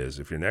helmet is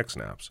if your neck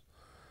snaps.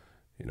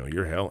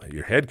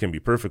 Your head can be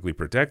perfectly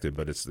protected,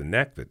 but it's the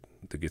neck that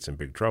gets in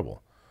big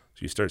trouble. So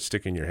you start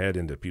sticking your head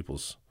into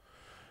people's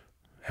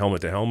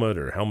helmet to helmet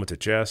or helmet to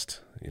chest,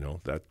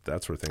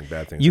 that's where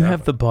bad things You happen.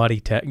 have the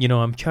body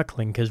I'm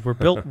chuckling because we're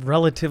built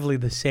relatively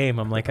the same.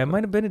 I'm like, I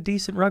might have been a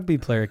decent rugby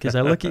player because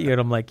I look at you and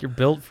I'm like, you're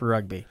built for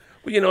rugby.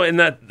 Well, and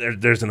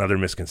there's another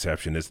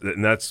misconception,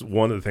 and that's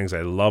one of the things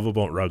I love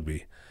about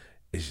rugby,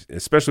 is,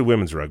 especially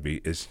women's rugby,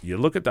 is you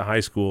look at the high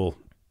school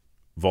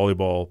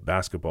volleyball,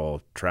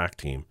 basketball, track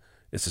team,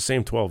 it's the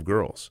same 12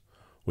 girls.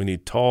 We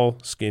need tall,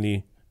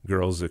 skinny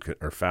girls that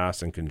are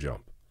fast and can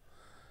jump.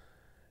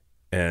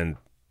 And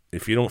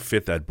if you don't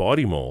fit that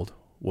body mold,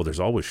 well, there's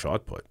always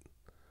shot put.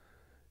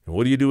 And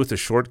what do you do with the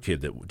short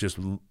kid that just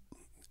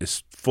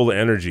is full of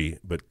energy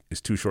but is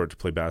too short to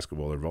play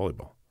basketball or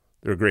volleyball?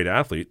 They're a great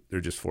athlete.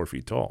 They're just 4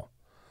 feet tall.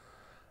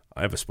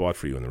 I have a spot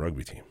for you in the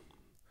rugby team.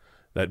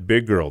 That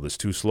big girl that's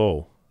too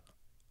slow,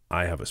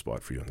 I have a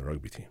spot for you in the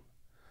rugby team.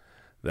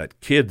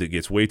 That kid that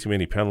gets way too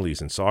many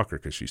penalties in soccer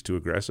because she's too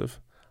aggressive,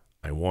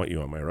 I want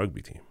you on my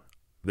rugby team.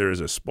 There is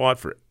a spot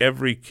for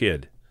every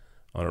kid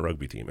on a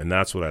rugby team, and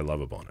that's what I love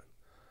about it,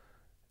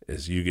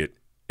 is you get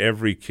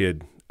every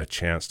kid a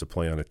chance to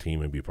play on a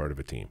team and be part of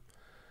a team.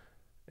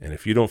 And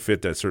if you don't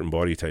fit that certain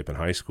body type in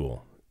high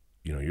school,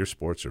 your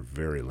sports are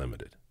very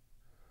limited.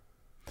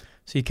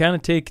 So you kind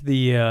of take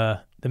the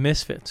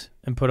misfits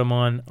and put them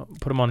on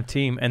a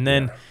team, and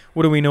then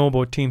what do we know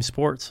about team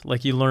sports?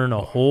 Like, you learn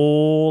a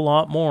whole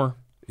lot more.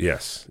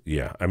 Yes,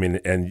 yeah. I mean,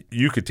 and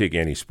you could take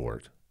any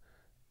sport,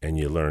 and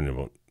you learn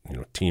about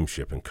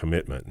teamship and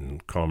commitment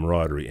and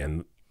camaraderie,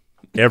 and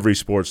every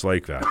sport's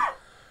like that.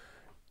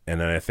 And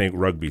then I think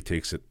rugby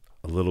takes it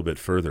a little bit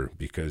further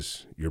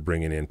because you're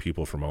bringing in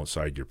people from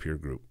outside your peer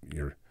group.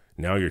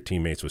 Now you're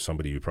teammates with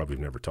somebody you probably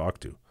never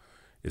talked to.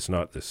 It's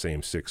not the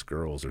same 6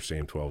 girls or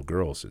same 12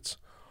 girls. It's,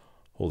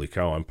 holy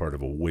cow, I'm part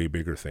of a way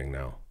bigger thing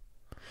now.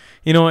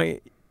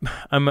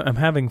 I'm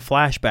having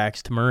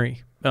flashbacks to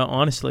Murray,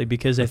 honestly,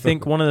 because I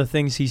think one of the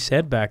things he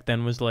said back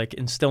then was like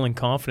instilling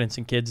confidence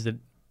in kids that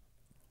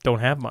don't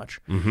have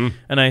much. Mm-hmm.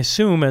 And I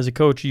assume as a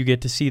coach you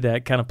get to see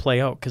that kind of play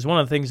out, because one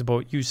of the things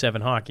about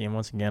U7 hockey, and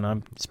once again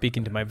I'm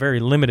speaking to my very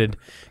limited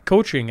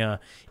coaching,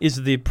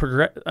 is the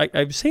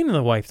I was saying to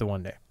the wife the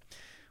one day,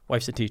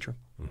 wife's a teacher,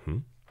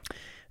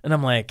 and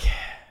I'm like,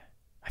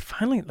 I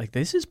finally, like,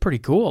 this is pretty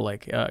cool,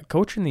 like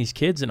coaching these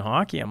kids in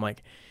hockey. I'm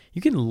like,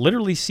 you can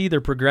literally see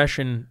their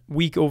progression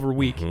week over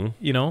week, and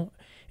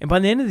by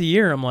the end of the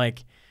year I'm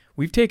like,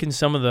 we've taken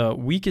some of the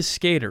weakest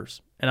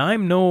skaters. And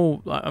I'm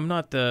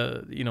not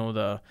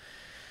the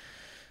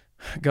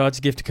God's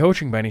gift to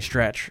coaching by any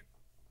stretch,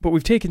 but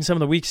we've taken some of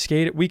the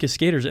weakest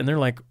skaters, and they're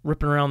like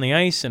ripping around the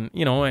ice, and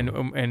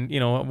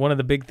one of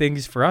the big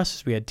things for us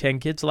is we had 10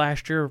 kids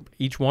last year.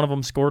 Each one of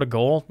them scored a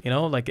goal.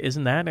 Like,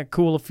 isn't that a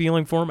cool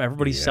feeling for them?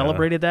 Everybody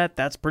celebrated that.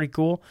 That's pretty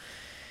cool.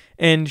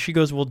 And she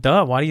goes, well,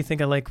 duh, why do you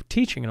think I like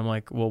teaching? And I'm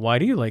like, well, why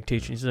do you like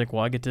teaching? She's like,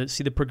 well, I get to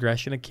see the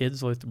progression of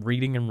kids with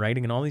reading and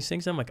writing and all these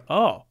things. And I'm like,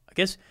 oh, I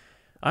guess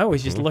I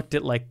always just looked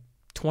at like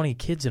 20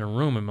 kids in a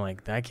room. I'm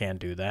like, I can't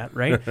do that,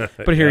 right?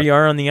 But here you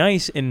are on the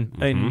ice in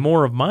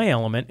more of my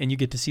element, and you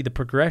get to see the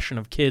progression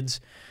of kids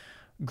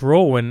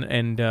grow.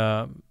 And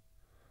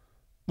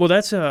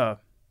that's that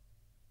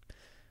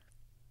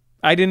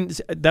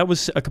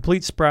was a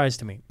complete surprise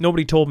to me.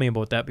 Nobody told me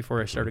about that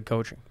before I started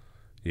coaching.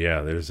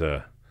 Yeah, there's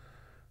a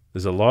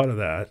lot of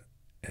that,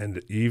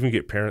 and you even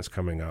get parents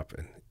coming up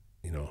and,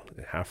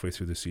 halfway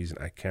through the season,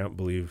 I can't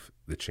believe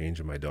the change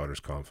in my daughter's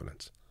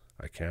confidence.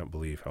 I can't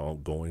believe how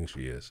outgoing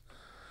she is.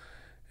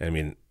 I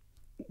mean,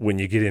 when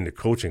you get into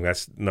coaching,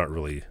 that's not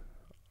really,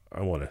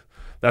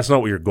 that's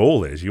not what your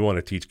goal is. You want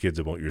to teach kids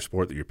about your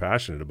sport that you're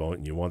passionate about,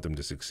 and you want them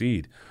to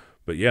succeed.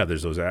 But yeah,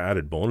 there's those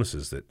added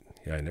bonuses that,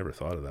 I never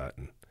thought of that.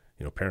 And,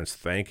 parents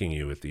thanking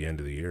you at the end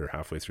of the year,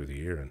 halfway through the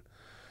year.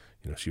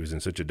 And, she was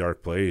in such a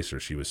dark place, or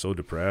she was so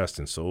depressed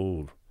and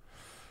so,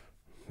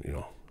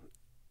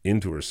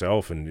 into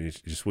herself, and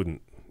she just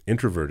wouldn't,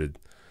 introverted.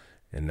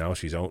 And now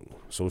she's out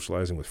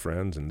socializing with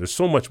friends, and there's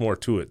so much more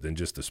to it than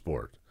just the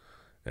sport.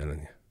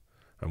 And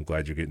I'm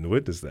glad you're getting to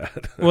witness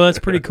that. Well, that's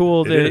pretty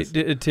cool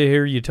It to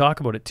hear you talk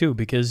about it too,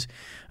 because,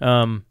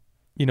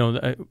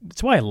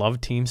 it's why I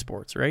love team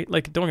sports, right?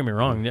 Like, don't get me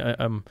wrong,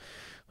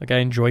 I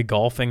enjoy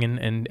golfing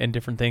and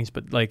different things,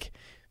 but like,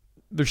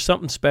 there's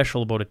something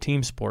special about a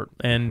team sport,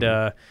 and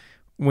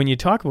when you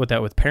talk about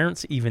that with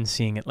parents, even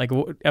seeing it, like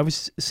I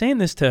was saying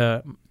this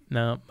to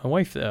my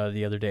wife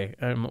the other day.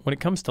 When it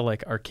comes to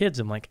like our kids,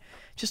 I'm like,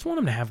 just want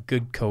them to have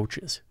good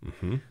coaches.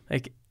 Mm-hmm.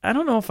 Like, I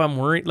don't know if I'm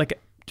worried. Like,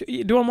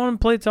 do I want them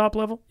to play the top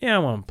level? Yeah, I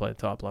want them to play the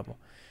top level.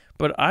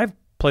 But I've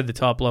played the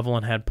top level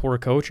and had poor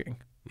coaching.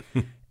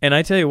 And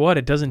I tell you what,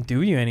 it doesn't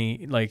do you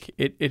any, like,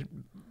 it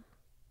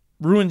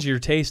ruins your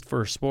taste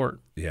for a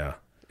sport. Yeah,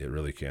 it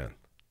really can.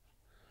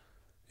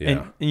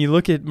 Yeah. And you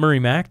look at Murray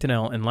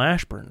McDonnell and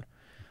Lashburn,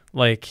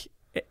 like,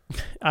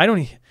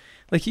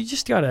 you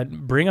just got to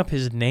bring up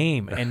his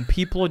name and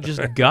people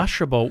just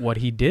gush about what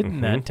he did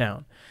in that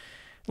town.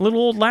 Little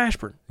old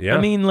Lashburn. Yeah.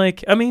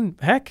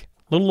 Heck,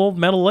 little old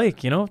Meadow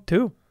Lake,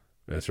 too.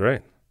 That's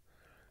right.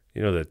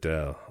 You know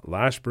that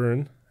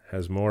Lashburn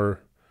has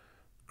more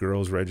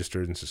girls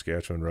registered in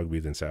Saskatchewan rugby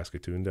than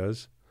Saskatoon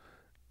does,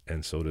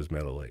 and so does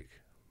Meadow Lake.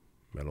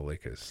 Meadow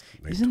Lake is...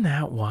 Isn't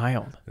that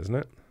wild? Isn't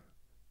it?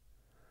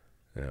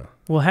 Yeah.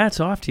 Well, hats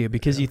off to you,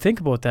 because you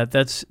think about that.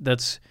 That's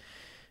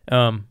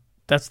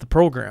the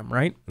program,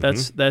 right?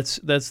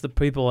 Mm-hmm. That's the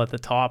people at the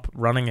top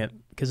running it.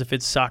 Because if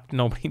it sucked,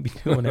 nobody'd be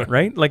doing it,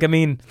 right?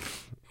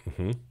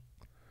 Mm-hmm.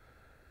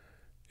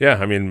 Yeah,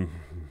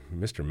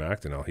 Mr.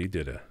 McDonnell, he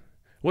did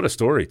what a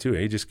story too.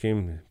 He just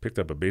picked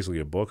up basically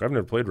a book. I've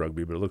never played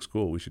rugby, but it looks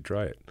cool. We should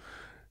try it.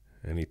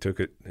 And he took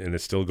it, and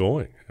it's still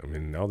going.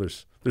 Now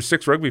there's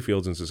 6 rugby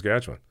fields in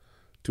Saskatchewan,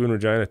 2 in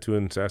Regina, 2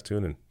 in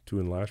Saskatoon, and 2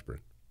 in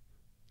Lashburn.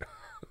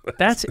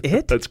 That's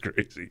it? That's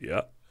crazy.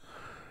 Yeah.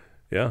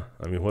 Yeah.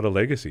 What a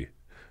legacy.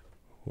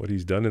 What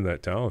he's done in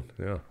that town.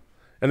 Yeah.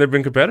 And they've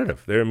been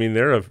competitive. They're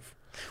a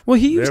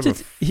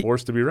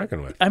force to be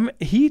reckoned with.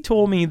 He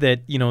told me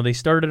that, they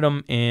started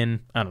them in,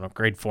 I don't know,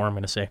 grade 4, I'm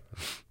going to say.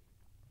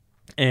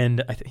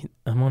 And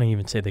I want to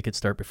even say they could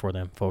start before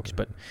them, folks.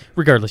 But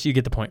regardless, you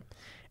get the point.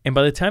 And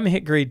by the time they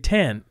hit grade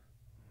 10,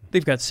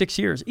 they've got 6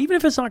 years. Even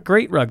if it's not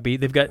great rugby,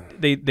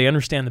 they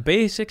understand the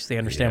basics, they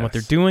understand what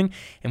they're doing,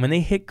 and when they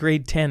hit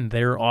grade 10,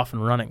 they're off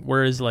and running.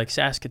 Whereas like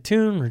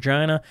Saskatoon,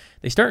 Regina,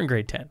 they start in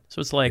grade 10.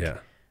 So it's like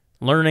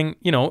learning,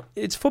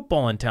 it's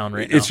football in town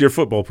right now. It's your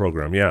football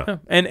program, yeah.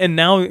 And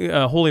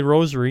now Holy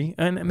Rosary,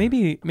 and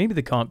maybe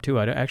the comp too,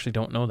 I actually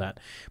don't know that.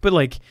 But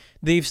like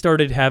they've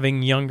started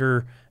having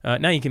younger,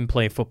 now you can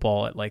play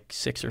football at like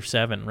 6 or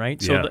 7,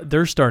 right? So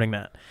they're starting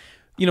that.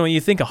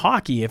 You think of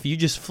hockey, if you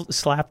just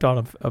slapped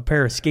on a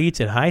pair of skates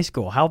in high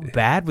school, how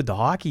bad would the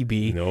hockey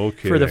be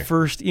for the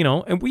first,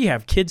 and we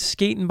have kids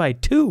skating by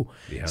 2.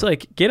 Yeah. It's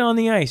like, get on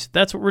the ice.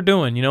 That's what we're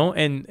doing,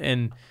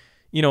 and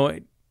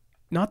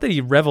not that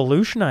he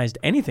revolutionized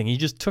anything. He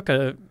just took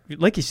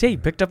like you say, he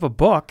picked up a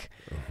book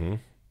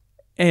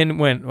and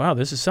went, wow,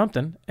 this is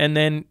something, and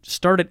then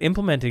started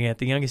implementing it at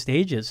the youngest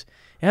ages.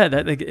 Yeah,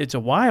 it's a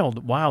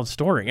wild, wild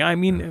story.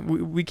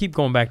 We keep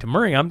going back to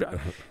Murray.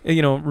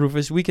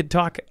 Rufus, we could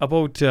talk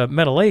about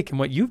Meadow Lake and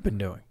what you've been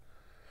doing.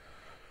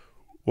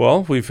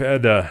 Well, we've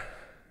had a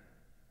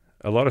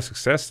lot of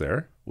success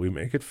there. We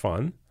make it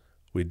fun.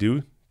 We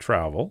do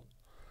travel.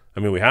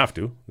 We have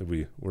to.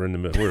 We're in the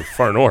middle. We're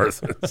far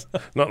north. It's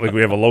not like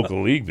we have a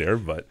local league there,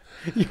 but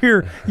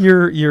your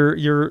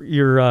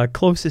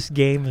closest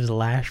game is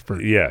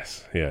Lashburn.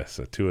 Yes, a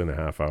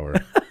 2.5 hour.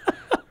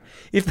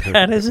 If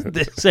that isn't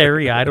this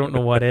area, I don't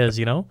know what is,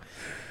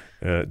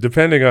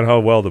 Depending on how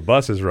well the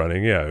bus is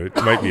running, it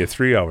might be a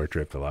 3-hour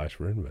trip to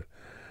Lashburn,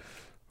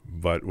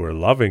 but we're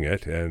loving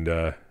it.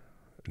 And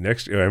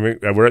next year,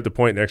 we're at the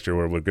point next year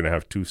where we're going to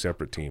have 2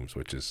 separate teams,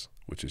 which is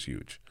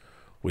huge.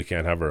 We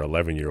can't have our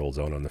 11-year-olds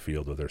out on the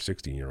field with our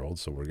 16-year-olds,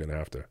 so we're going to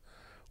have to.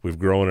 We've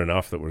grown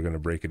enough that we're going to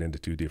break it into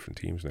 2 different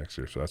teams next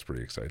year, so that's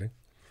pretty exciting.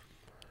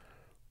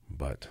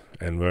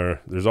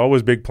 There's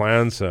always big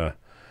plans.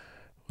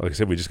 Like I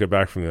said, we just got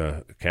back from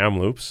the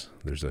Kamloops.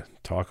 There's a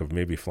talk of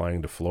maybe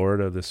flying to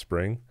Florida this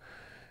spring.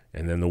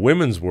 And then the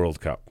Women's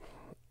World Cup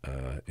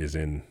is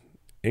in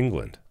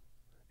England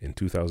in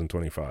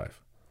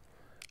 2025.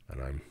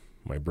 And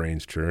my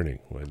brain's churning.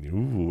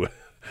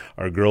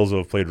 Our girls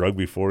have played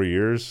rugby 4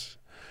 years.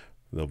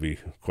 They'll be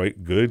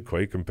quite good,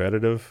 quite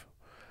competitive.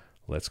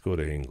 Let's go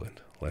to England.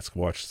 Let's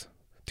watch.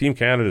 Team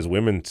Canada's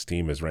women's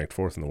team is ranked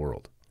 4th in the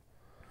world.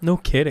 No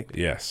kidding.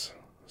 Yes.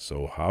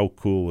 So how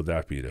cool would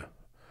that be to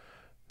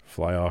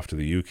fly off to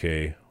the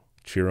UK,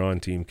 cheer on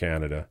Team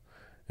Canada,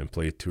 and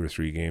play 2 or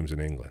 3 games in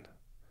England?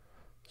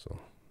 So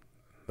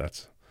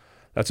that's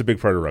a big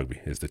part of rugby,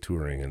 is the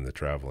touring and the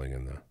traveling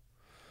and the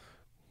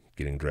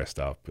getting dressed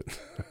up.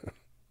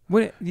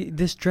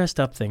 This dressed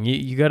up thing,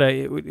 you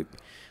gotta,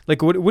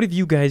 like, what have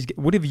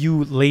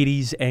you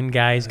ladies and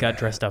guys got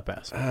dressed up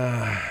as?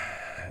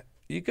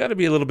 You got to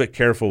be a little bit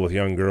careful with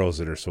young girls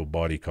that are so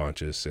body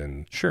conscious,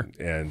 and sure,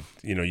 and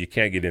you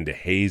can't get into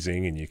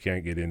hazing, and you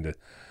can't get into.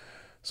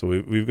 So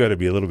we've got to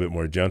be a little bit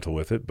more gentle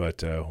with it.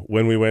 But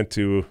when we went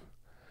to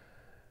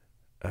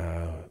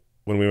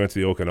when we went to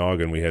the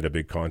Okanagan, we had a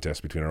big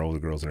contest between our older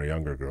girls and our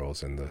younger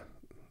girls, and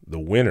the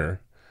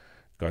winner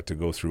got to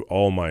go through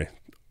all my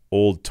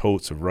old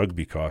totes of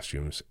rugby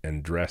costumes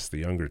and dress the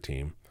younger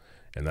team,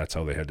 and that's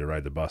how they had to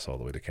ride the bus all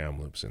the way to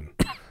Kamloops and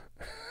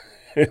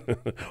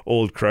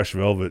old crushed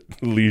velvet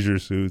leisure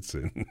suits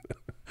and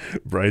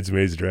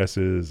bridesmaids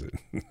dresses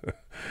and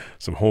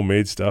some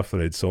homemade stuff that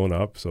I'd sewn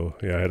up. So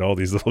yeah, I had all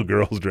these little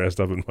girls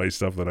dressed up in my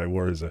stuff that I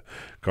wore as a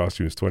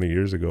costumes 20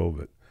 years ago.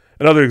 But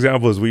another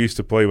example is we used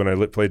to play when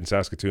I played in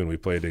Saskatoon. We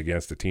played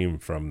against a team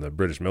from the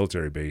British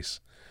military base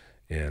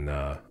in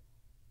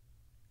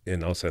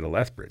outside of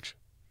Lethbridge.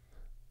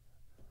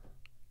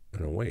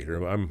 No, wait,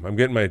 I'm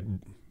getting my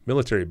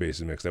military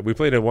bases mixed up. We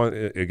played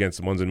against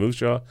the ones in Moose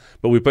Jaw,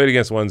 but we played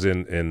against ones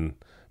in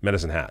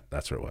Medicine Hat.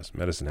 That's where it was,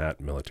 Medicine Hat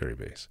military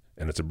base.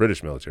 And it's a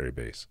British military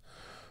base.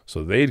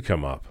 So they'd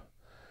come up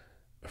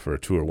for a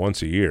tour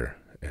once a year,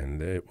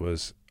 and it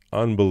was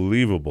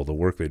unbelievable the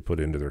work they'd put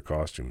into their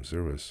costumes.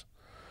 There was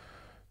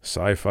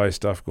sci-fi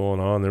stuff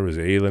going on. There was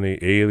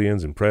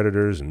aliens and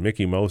predators and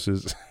Mickey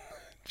Mouses.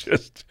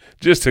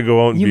 just to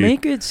go out and You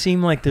make it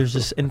seem like there's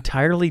this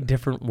entirely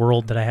different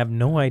world that I have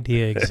no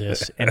idea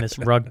exists, and it's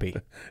rugby.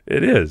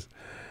 It is.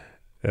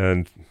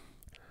 And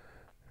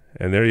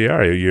there you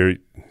are.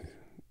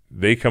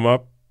 They come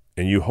up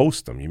and you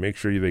host them. You make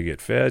sure they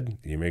get fed.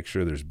 You make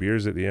sure there's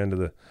beers at the end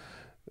of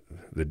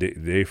the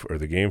day or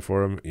the game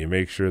for them. You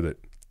make sure that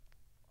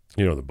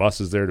the bus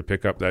is there to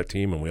pick up that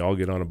team, and we all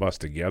get on a bus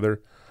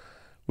together.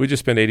 We just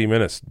spend 80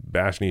 minutes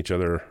bashing each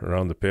other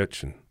around the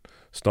pitch and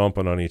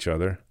stomping on each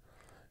other.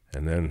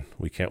 And then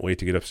we can't wait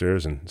to get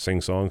upstairs and sing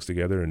songs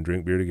together and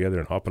drink beer together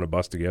and hop on a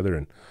bus together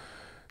and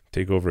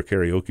take over a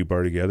karaoke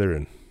bar together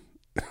and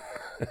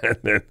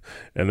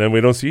and then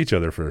we don't see each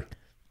other for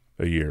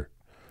a year.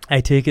 I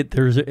take it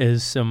there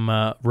is some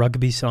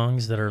rugby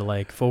songs that are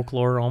like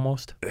folklore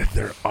almost.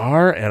 There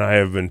are, and I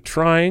have been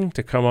trying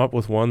to come up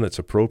with one that's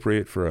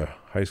appropriate for a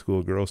high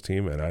school girls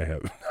team, and I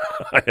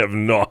have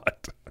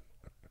not.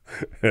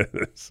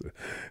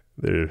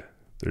 They're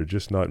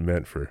just not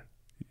meant for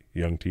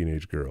young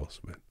teenage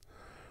girls, but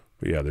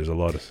yeah, there's a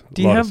lot of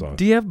songs.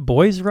 Do you have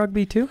boys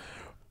rugby too?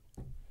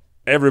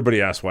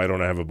 Everybody asks why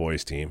don't I have a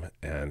boys team,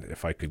 and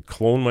if I could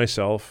clone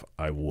myself,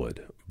 I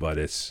would. But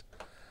it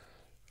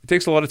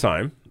takes a lot of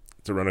time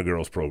to run a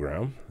girls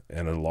program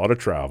and a lot of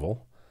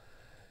travel.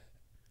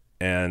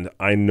 And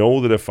I know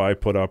that if I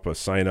put up a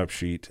sign-up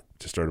sheet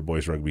to start a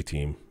boys rugby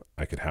team,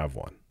 I could have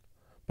one.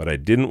 But I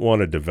didn't want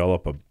to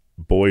develop a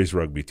boys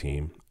rugby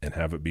team and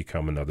have it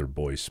become another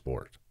boys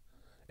sport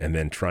and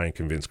then try and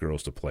convince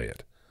girls to play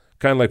it.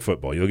 Kind of like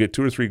football. You'll get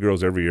 2 or 3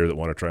 girls every year that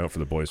want to try out for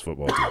the boys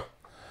football team.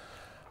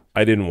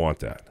 I didn't want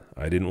that.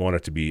 I didn't want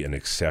it to be an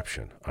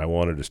exception. I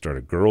wanted to start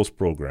a girls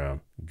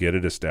program, get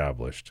it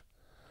established,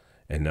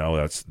 and now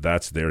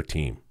that's their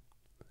team.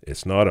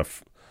 It's not a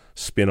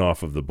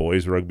spin-off of the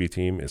boys rugby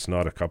team. It's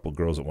not a couple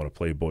girls that want to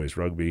play boys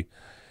rugby.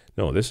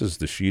 No, this is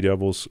the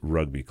She-Devils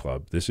Rugby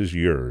Club. This is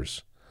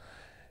yours.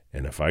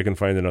 And if I can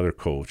find another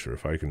coach or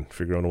if I can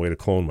figure out a way to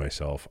clone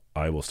myself,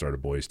 I will start a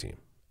boys team.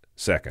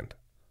 Second,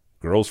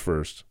 girls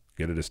first,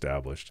 get it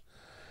established,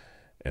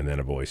 and then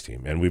a boys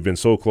team. And we've been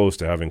so close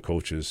to having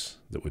coaches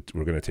that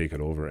we're going to take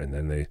it over, and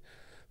then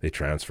they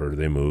transferred or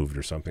they moved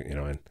or something,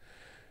 and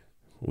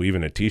we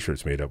even had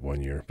T-shirts made up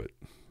one year, but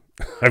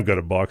I've got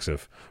a box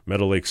of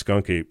Meadow Lake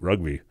Skunk Ape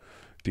Rugby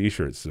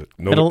T-shirts.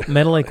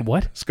 Meadow Lake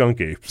what? Skunk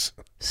Apes.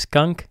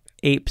 Skunk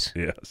Apes.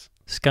 Yes.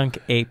 Skunk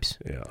Apes.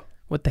 Yeah.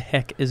 What the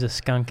heck is a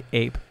skunk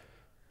ape?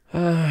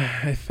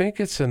 I think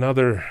it's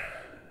another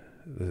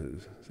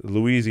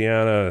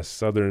Louisiana,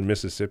 southern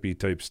Mississippi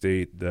type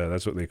state.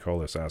 That's what they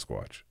call a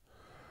Sasquatch.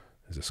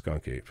 Is a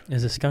skunk ape.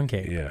 Is a skunk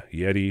ape. Yeah.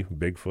 Yeti,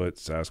 Bigfoot,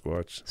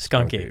 Sasquatch.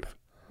 Skunk ape.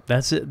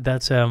 That's it.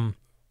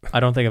 I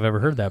don't think I've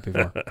ever heard that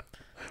before.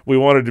 We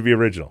wanted to be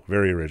original,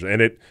 very original.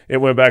 And it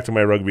went back to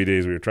my rugby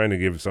days. We were trying to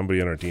give somebody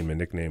on our team a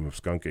nickname of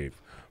Skunk Ape,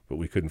 but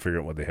we couldn't figure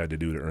out what they had to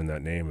do to earn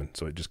that name, and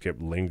so it just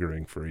kept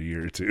lingering for a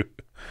year or two.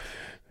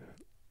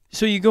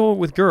 So you go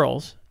with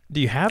girls.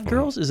 Do you have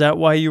girls? Is that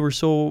why you were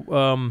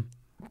so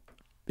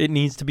it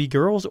needs to be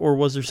girls, or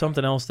was there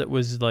something else that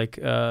was like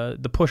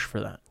the push for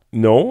that?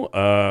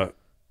 No.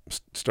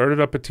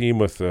 Started up a team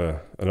with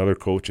another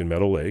coach in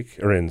Meadow Lake,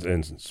 or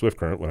in Swift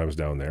Current when I was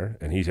down there,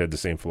 and he had the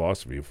same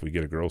philosophy. If we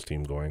get a girls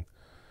team going,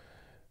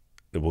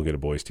 then we'll get a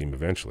boys team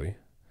eventually.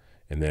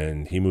 And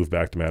then he moved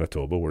back to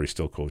Manitoba where he's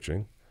still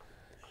coaching.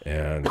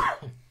 And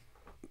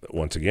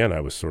once again,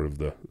 I was sort of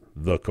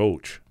the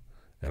coach,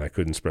 and I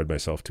couldn't spread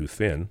myself too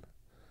thin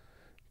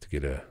to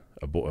get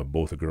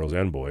both the girls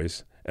and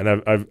boys. And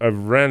I've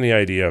ran the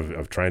idea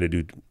of trying to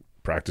do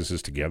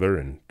practices together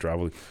and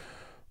travel,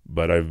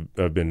 but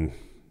I've been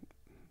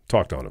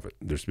talked out of it.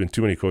 There's been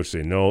too many coaches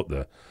say no.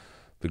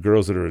 The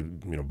girls that are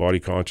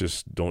body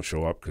conscious don't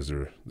show up because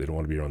they don't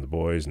want to be around the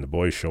boys, and the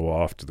boys show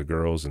off to the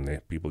girls,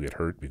 and people get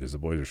hurt because the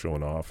boys are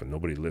showing off and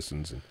nobody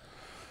listens. And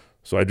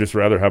so I'd just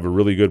rather have a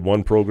really good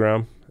one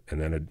program, and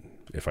then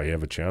if I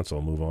have a chance,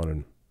 I'll move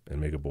on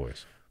and make it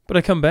boys. But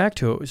I come back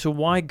to it. So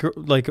why,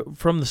 like,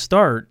 from the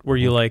start, were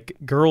you like,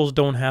 girls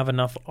don't have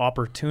enough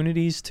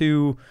opportunities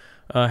to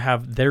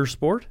have their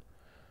sport?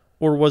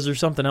 Or was there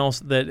something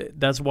else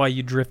that's why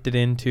you drifted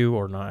into,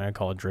 or not, I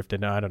call it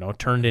drifted, I don't know,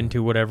 turned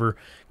into whatever,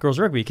 girls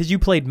rugby? Because you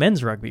played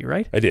men's rugby,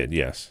 right? I did,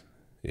 yes.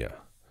 Yeah.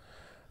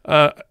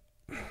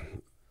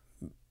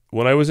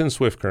 When I was in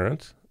Swift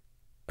Current,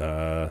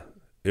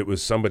 it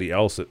was somebody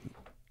else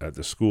at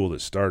the school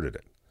that started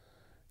it.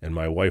 And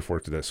my wife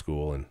worked at that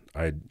school, and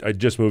I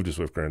just moved to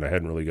Swift Current. I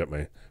hadn't really got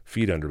my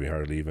feet under me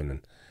hardly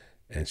even.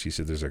 And she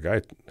said, there's a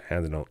guy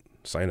handing out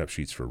sign-up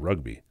sheets for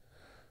rugby.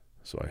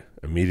 So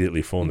I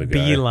immediately phoned the guy.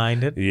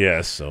 Beelined it.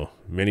 Yes. So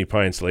many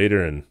pints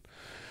later and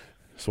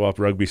swapped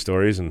rugby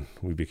stories, and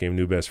we became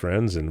new best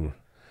friends. And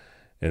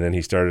then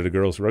he started a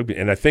girls rugby.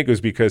 And I think it was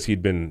because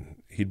he'd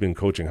been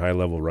coaching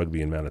high-level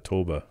rugby in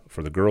Manitoba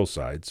for the girls'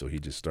 side, so he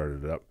just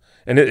started it up.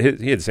 And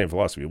he had the same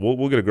philosophy.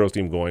 We'll get a girls'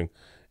 team going,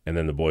 and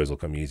then the boys will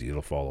come easy.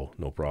 It'll follow,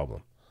 no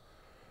problem.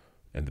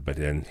 But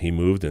then he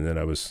moved, and then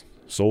I was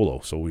solo.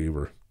 So we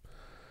were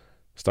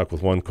stuck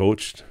with one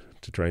coach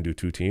to try and do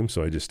two teams,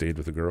 so I just stayed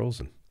with the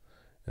girls. And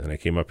then I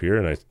came up here,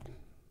 and I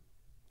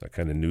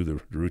kind of knew the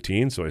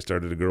routine, so I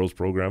started a girls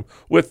program.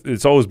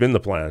 It's always been the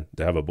plan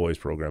to have a boys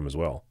program as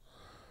well.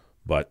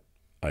 But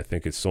I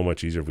think it's so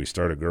much easier if we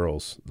start a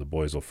girls, the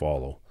boys will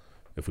follow.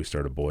 If we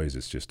start a boys,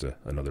 it's just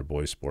another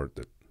boys sport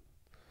that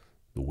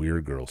the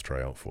weird girls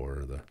try out for,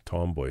 or the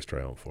tomboys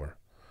try out for.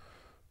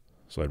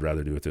 So I'd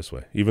rather do it this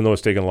way. Even though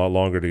it's taken a lot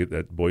longer to get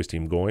that boys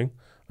team going,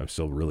 I'm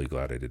still really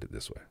glad I did it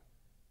this way.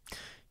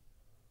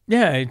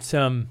 Yeah, it's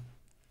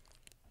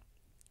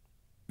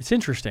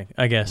interesting,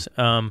 I guess.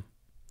 This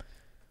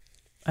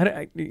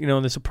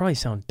will probably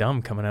sound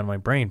dumb coming out of my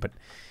brain, but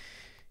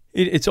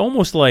it's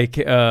almost like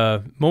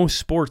most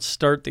sports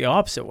start the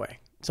opposite way.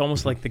 It's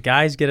almost like the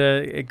guys get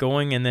it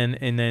going, and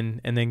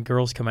then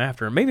girls come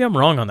after. Maybe I'm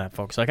wrong on that,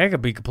 folks. Like, I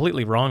could be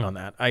completely wrong on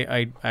that.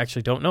 I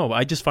actually don't know. But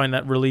I just find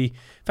that really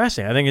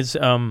fascinating. I think it's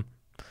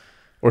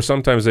or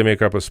sometimes they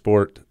make up a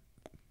sport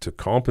to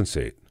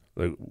compensate.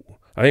 Like,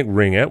 I think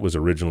ringette was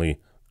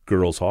originally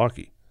girls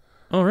hockey.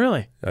 Oh,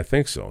 really? I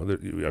think so.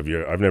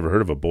 I've never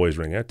heard of a boys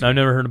ringette team. I've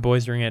never heard of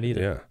boys ringette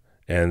either. Yeah,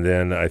 and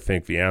then I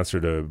think the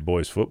answer to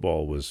boys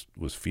football was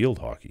field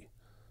hockey.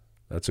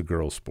 That's a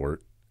girls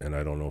sport, and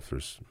I don't know if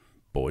there's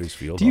boys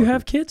field hockey. Do you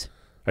have kids?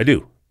 I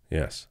do,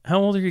 yes. How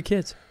old are your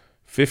kids?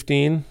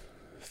 15,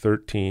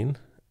 13,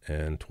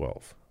 and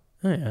 12.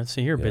 Oh, yeah,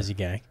 so you're a busy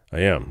guy. I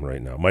am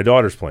right now. My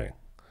daughter's playing,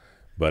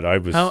 but I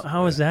was...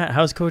 How is that?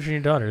 How's coaching your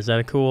daughter? Is that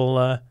a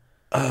cool...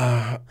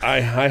 I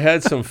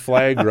had some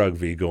flag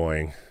rugby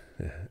going,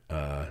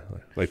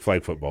 like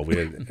flag football. We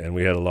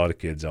had a lot of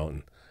kids out,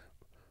 and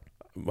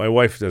my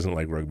wife doesn't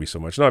like rugby so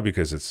much. Not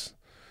because it's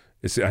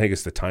I think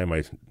it's the time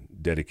I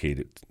dedicate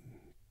it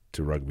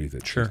to rugby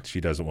that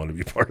she doesn't want to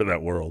be part of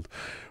that world,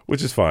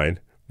 which is fine.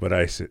 But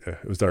I said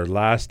it was our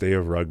last day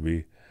of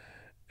rugby,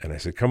 and I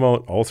said, "Come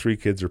out! All three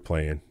kids are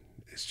playing.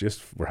 It's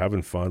just we're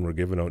having fun. We're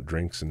giving out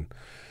drinks and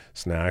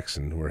snacks,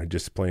 and we're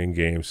just playing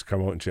games.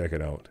 Come out and check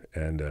it out."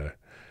 And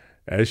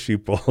as she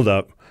pulled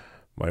up,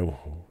 my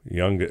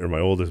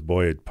oldest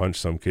boy had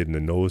punched some kid in the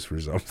nose for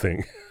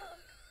something,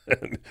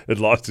 and had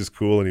lost his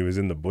cool, and he was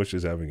in the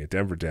bushes having a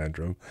temper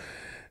tantrum,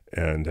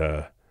 and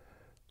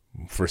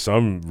for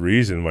some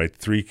reason, my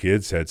three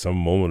kids had some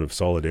moment of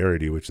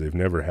solidarity, which they've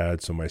never had.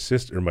 So my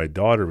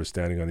daughter was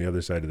standing on the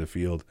other side of the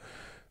field,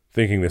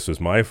 thinking this was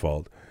my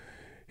fault.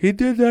 He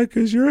did that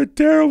because you're a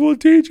terrible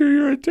teacher.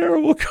 You're a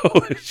terrible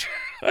coach.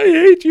 I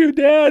hate you,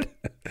 Dad.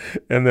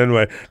 And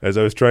then as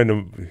I was trying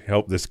to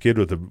help this kid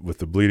with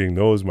the bleeding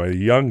nose, my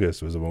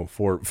youngest was about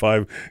 4 or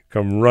 5,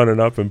 come running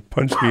up and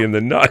punched me in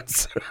the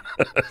nuts.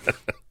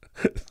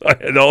 I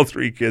had all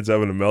three kids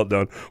having a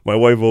meltdown. My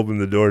wife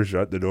opened the door,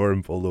 shut the door,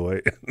 and pulled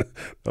away.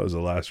 That was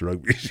the last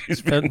rugby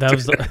she's been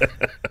to.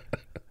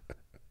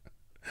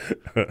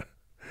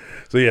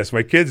 So yes,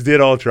 my kids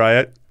did all try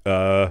it.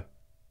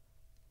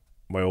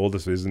 My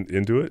oldest isn't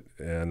into it,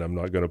 and I'm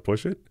not going to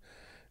push it.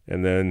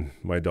 And then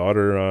my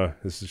daughter,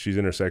 she's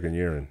in her second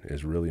year and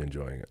is really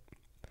enjoying it.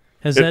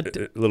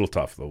 A little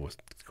tough though with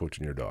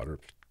coaching your daughter.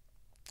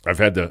 I've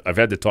had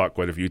to talk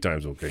quite a few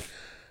times. Okay,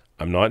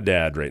 I'm not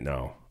dad right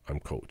now. I'm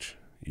coach.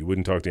 You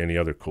wouldn't talk to any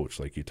other coach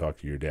like you talk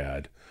to your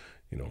dad.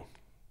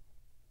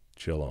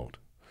 Chill out.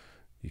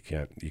 You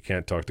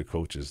can't talk to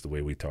coaches the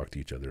way we talk to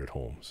each other at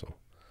home. So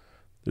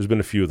there's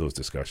been a few of those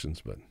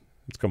discussions, but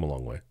it's come a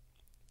long way.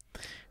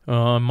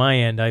 On my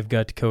end, I've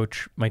got to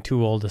coach my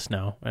two oldest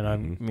now, and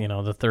I'm,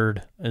 the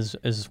third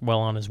is well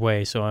on his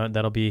way. So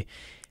that'll be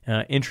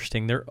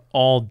interesting. They're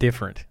all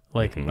different.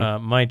 Like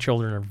my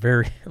children are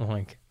very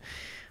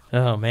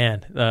oh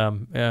man,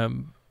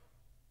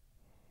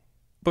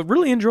 but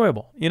really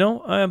enjoyable.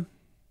 Probably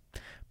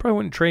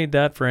wouldn't trade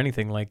that for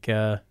anything. Like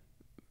I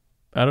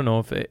don't know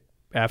if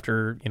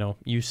after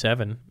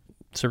U7,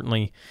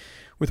 certainly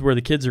with where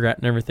the kids are at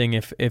and everything,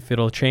 if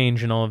it'll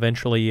change and I'll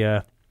eventually.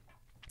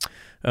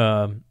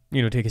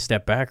 Take a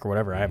step back or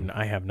whatever.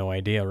 I have no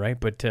idea, right?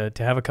 But to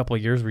have a couple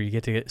of years where you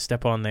get to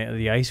step on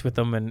the ice with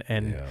them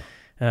and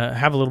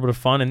have a little bit of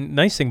fun. And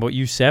nice thing about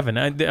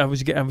U7, I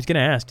was going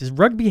to ask, does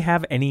rugby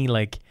have any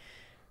like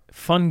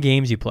fun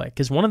games you play?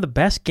 Because one of the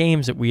best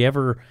games that we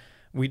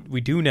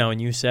do now in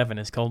U7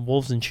 is called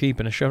Wolves and Sheep,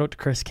 and a shout out to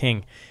Chris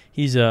King.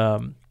 He's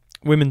a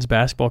women's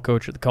basketball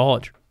coach at the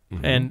college,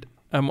 and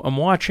I'm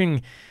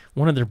watching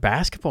one of their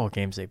basketball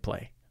games they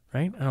play,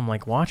 right? And I'm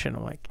like watching,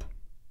 I'm like,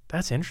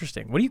 that's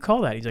interesting. What do you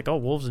call that? He's like, oh,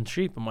 Wolves and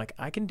Sheep. I'm like,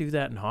 I can do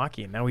that in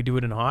hockey. And now we do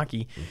it in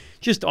hockey.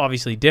 Just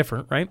obviously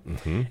different, right?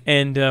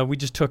 And we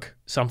just took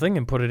something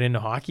and put it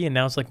into hockey, and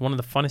now it's like one of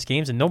the funnest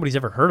games, and nobody's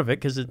ever heard of it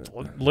because it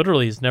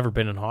literally has never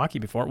been in hockey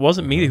before. It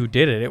wasn't me who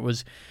did it. It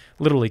was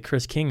literally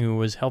Chris King, who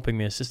was helping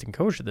me assistant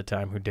coach at the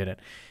time, who did it.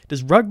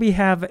 Does rugby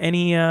have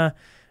any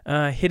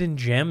hidden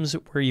gems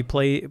where you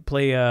play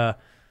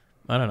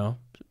I don't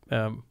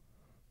know.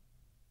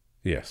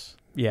 Yes.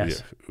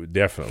 Yes. Yeah,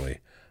 definitely.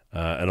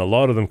 And a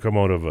lot of them come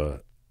out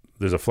of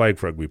there's a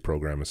flag rugby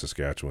program in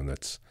Saskatchewan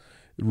that's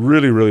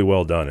really, really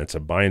well done. It's a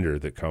binder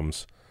that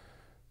comes,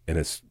 and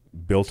it's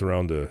built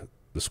around the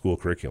school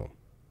curriculum.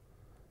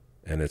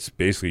 And it's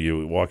basically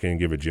you walk in and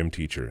give a gym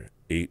teacher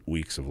 8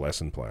 weeks of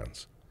lesson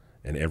plans,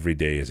 and every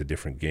day is a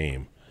different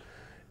game.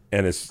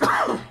 And it's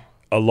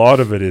a lot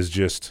of it is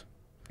just,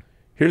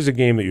 here's a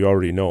game that you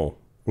already know.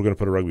 We're going to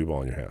put a rugby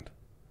ball in your hand.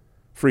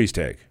 Freeze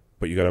tag,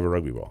 but you got to have a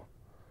rugby ball.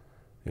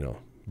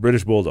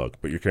 British Bulldog,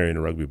 but you're carrying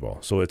a rugby ball.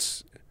 So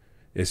it's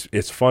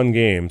fun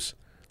games,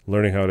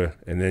 learning how to,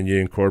 and then you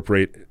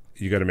incorporate,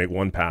 you got to make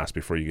one pass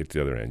before you get to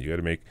the other end. You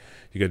got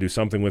to do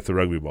something with the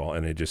rugby ball,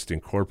 and it just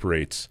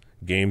incorporates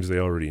games they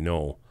already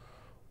know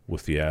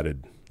with the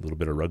added little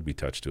bit of rugby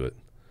touch to it.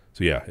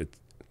 So yeah, it's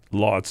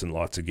lots and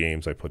lots of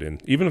games I put in,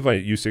 even if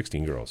I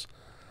U16 girls,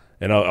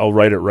 and I'll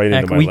write it right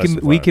into my lesson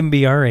plan. We can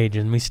be our age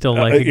and we still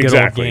like a good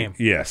old game.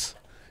 Yes.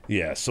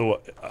 Yeah.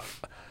 So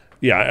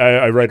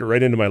I write it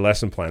right into my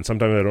lesson plan.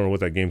 Sometimes I don't know what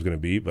that game's going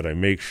to be, but I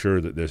make sure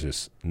that this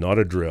is not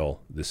a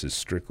drill. This is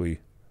strictly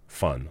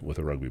fun with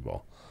a rugby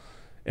ball.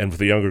 And with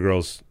the younger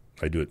girls,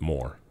 I do it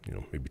more,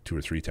 maybe 2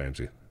 or 3 times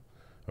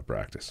a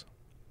practice.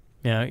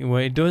 Yeah, well,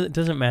 it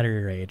doesn't matter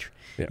your age.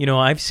 Yeah.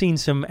 I've seen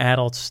some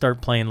adults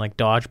start playing like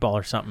dodgeball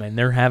or something, and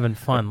they're having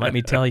fun, let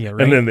me tell you,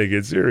 right? And then they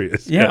get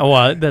serious. Yeah,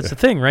 well, that's the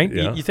thing, right?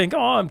 Yeah. You think, oh,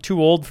 I'm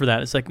too old for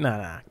that. It's like,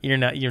 nah, you're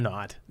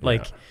not.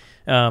 Like,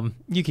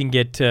 you can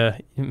get...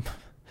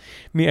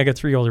 me, I got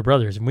 3 older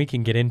brothers, and we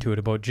can get into it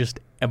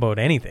about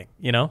anything,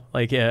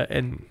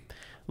 and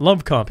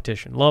love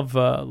competition, love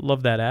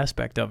that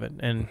aspect of it,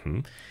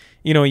 and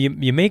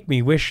you make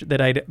me wish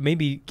that I'd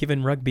maybe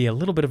given rugby a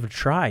little bit of a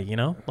try, in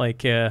a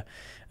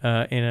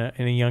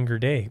younger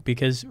day,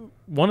 because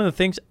one of the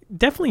things,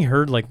 definitely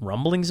heard like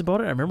rumblings about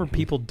it. I remember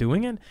people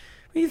doing it.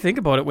 When you think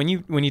about it, when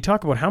you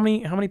talk about how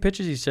many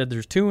pitches, you said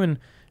there's 2 in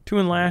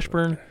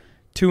Lashburn,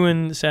 2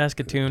 in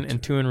Saskatoon,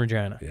 and 2 in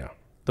Regina. Yeah,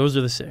 those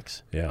are the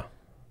 6. Yeah.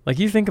 Like,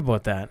 you think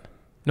about that.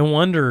 No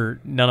wonder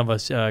none of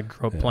us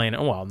grew up playing.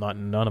 Oh, well, not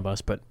none of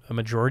us, but a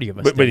majority of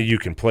us. But you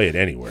can play it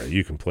anywhere.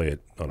 You can play it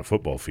on a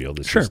football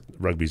field. It's sure. Just,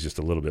 rugby's just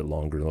a little bit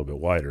longer, a little bit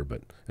wider,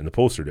 and the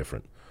posts are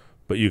different.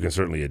 But you can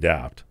certainly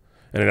adapt.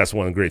 And that's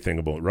one great thing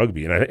about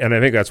rugby. And I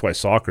think that's why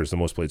soccer is the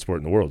most played sport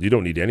in the world. You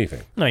don't need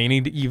anything. No,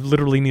 you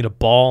literally need a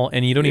ball,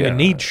 and you don't even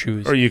need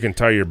shoes. Or you can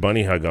tie your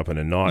bunny hug up in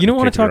a knot. You don't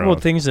want to talk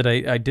about things that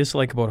I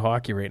dislike about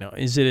hockey right now.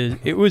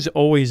 It was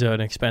always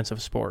an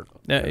expensive sport,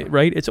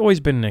 right? It's always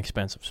been an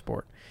expensive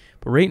sport.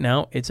 But right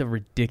now, it's a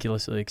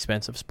ridiculously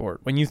expensive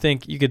sport. When you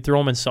think you could throw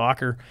them in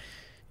soccer,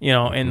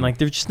 and like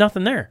there's just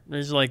nothing there.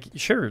 There's like,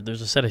 sure,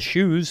 there's a set of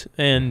shoes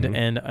and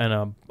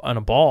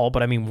a ball,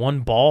 but I mean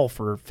one ball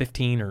for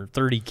 15 or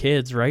 30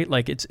 kids, right?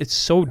 Like it's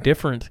so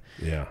different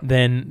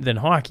than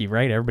hockey,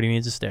 right? Everybody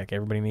needs a stick,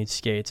 everybody needs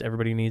skates,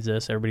 everybody needs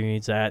this, everybody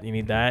needs that, you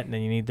need that, and then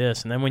you need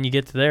this. And then when you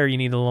get to there, you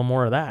need a little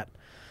more of that.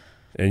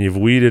 And you've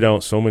weeded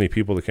out so many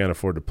people that can't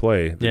afford to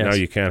play that now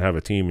you can't have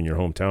a team in your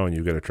hometown.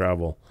 You've got to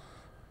travel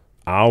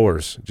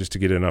hours just to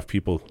get enough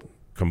people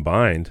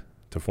combined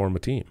to form a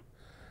team.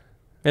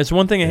 That's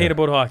one thing I hate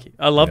about hockey.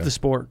 I love the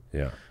sport.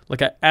 Yeah.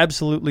 Like, I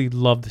absolutely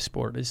love the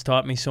sport. It's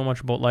taught me so much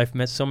about life,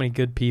 met so many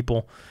good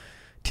people,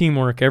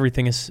 teamwork,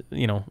 everything is,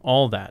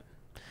 all that.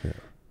 Yeah.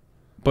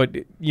 But,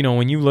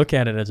 when you look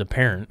at it as a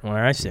parent,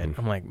 where I sit,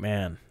 I'm like,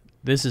 man,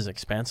 this is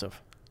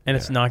expensive. And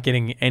it's not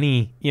getting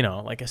any,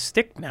 like a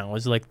stick now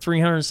is like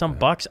 $300 some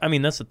bucks. I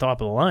mean, that's the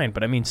top of the line,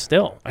 but I mean,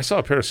 still. I saw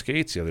a pair of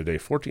skates the other day,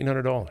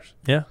 $1,400.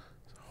 Yeah.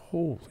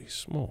 Holy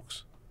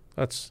smokes.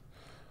 That's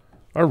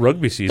our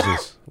rugby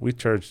seasons. We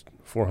charge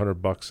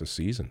 $400 a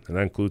season, and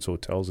that includes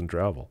hotels and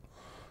travel.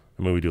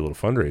 I mean, we do a little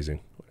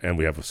fundraising, and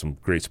we have some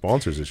great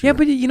sponsors this year. Yeah,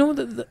 but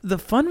the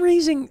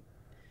fundraising.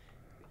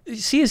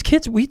 See, as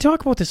kids, we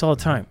talk about this all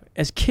the time.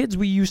 As kids,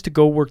 we used to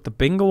go work the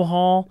bingo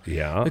hall.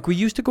 Yeah, like we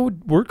used to go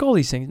work all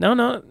these things.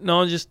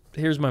 No, just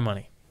here's my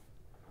money.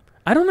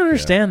 I don't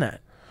understand that.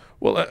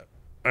 Well,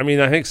 I mean,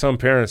 I think some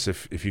parents,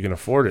 if you can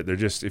afford it, they're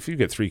just, if you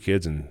get 3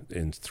 kids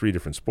in 3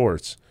 different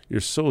sports, you're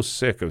so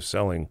sick of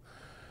selling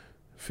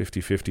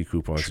 50-50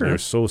 coupons. Sure. They're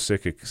so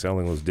sick of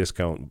selling those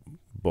discount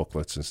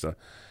booklets and stuff.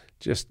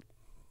 Just,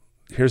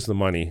 here's the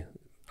money.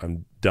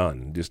 I'm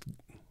done. Just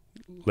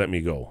let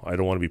me go. I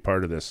don't want to be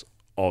part of this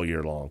all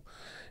year long.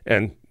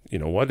 And you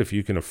know what? If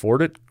you can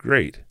afford it,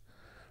 great.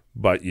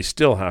 But you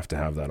still have to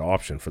have that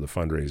option for the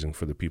fundraising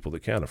for the people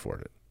that can't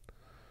afford it.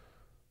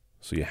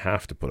 So you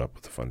have to put up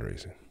with the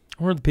fundraising.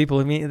 Or the people,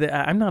 I mean,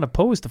 I'm not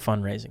opposed to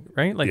fundraising,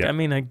 right? Like, Yeah. I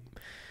mean,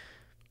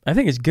 I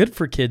think it's good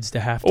for kids to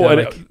have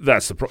to,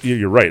 that's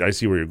you're right. I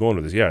see where you're going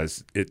with this. Yeah,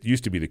 it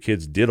used to be the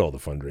kids did all the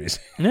fundraising.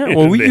 Yeah,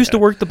 well, we used to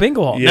work the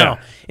bingo hall. Yeah. Now,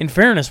 in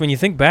fairness, when you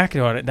think back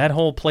about it, that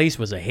whole place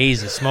was a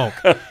haze of smoke,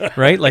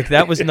 right? Like,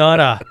 that was not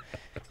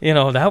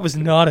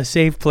a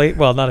safe place.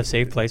 Well, not a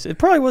safe place. It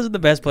probably wasn't the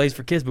best place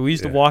for kids, but we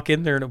used to walk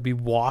in there and it would be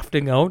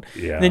wafting out.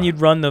 Yeah. Then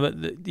you'd run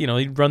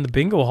you'd run the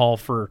bingo hall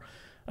for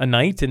a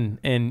night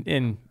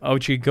and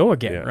out you'd go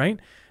again, right?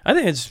 I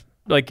think it's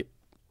like,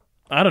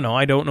 I don't know.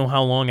 I don't know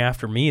how long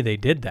after me they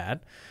did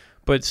that,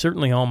 but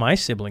certainly all my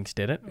siblings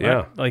did it.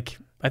 Yeah.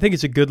 I think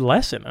it's a good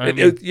lesson.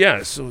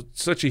 So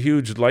it's such a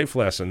huge life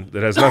lesson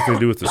that has nothing to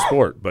do with the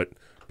sport, but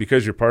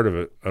because you're part of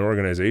an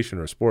organization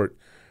or a sport,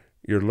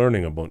 you're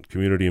learning about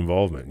community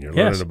involvement. You're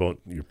learning about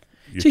your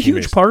it's a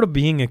teammates. huge part of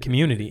being a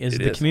community is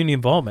It the is. community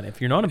involvement.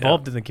 If you're not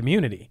involved in the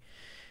community,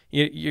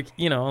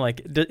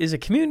 is a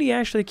community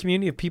actually a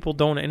community if people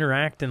don't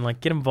interact and like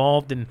get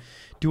involved and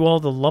do all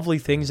the lovely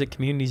things that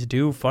communities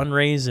do,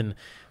 fundraise and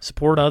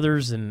support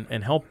others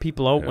and help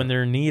people out when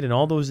they're in need and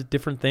all those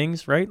different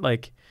things, right?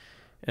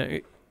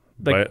 Buy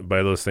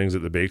those things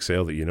at the bake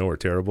sale that you know are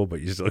terrible,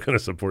 but you're still going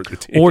to support the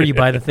team. Or you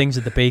buy the things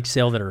at the bake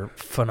sale that are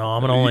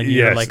phenomenal and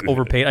you're like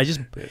overpaid.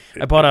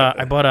 I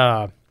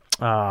bought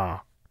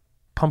a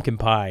pumpkin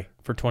pie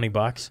for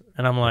 $20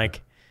 and I'm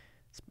like,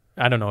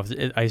 I don't know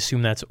if I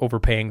assume that's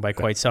overpaying by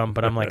quite some,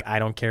 but I'm like, I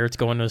don't care. It's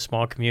going to a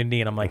small community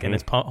and I'm like, and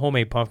it's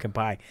homemade pumpkin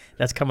pie.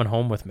 That's coming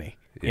home with me,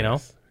 you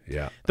know?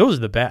 Yeah. Those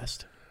are the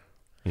best.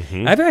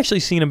 Mm-hmm. I've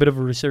actually seen a bit of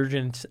a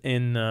resurgence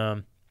in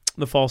the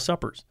fall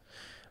suppers.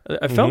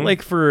 I felt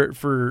like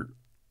for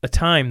a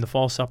time, the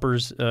fall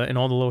suppers in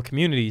all the little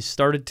communities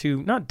started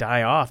to not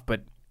die off,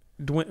 but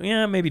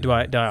maybe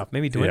die off,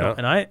 maybe dwindle.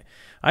 And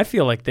I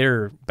feel like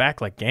they're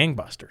back like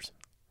gangbusters.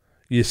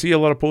 You see a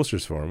lot of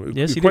posters for them.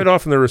 Yes, quite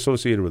often they're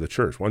associated with a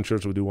church. One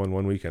church will do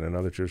one weekend,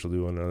 another church will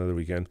do one another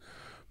weekend.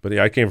 But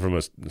I came from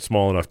a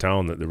small enough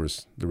town that there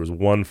was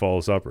one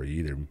fall supper.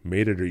 You either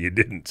made it or you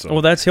didn't. So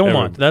that's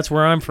Hillmont. That's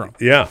where I'm from.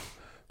 Yeah.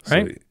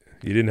 Right? So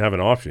you didn't have an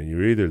option. You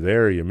were either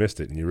there or you missed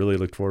it, and you really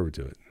looked forward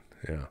to it.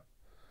 Yeah.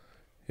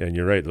 Yeah, and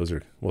you're right.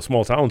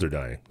 Small towns are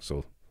dying,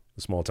 so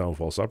the small town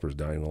fall supper is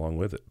dying along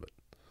with it.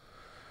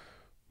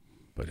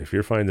 But if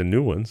you're finding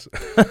new ones,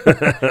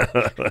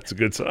 that's a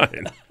good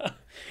sign.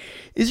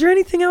 Is there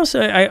anything else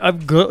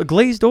I've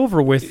glazed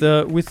over with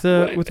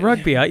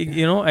rugby?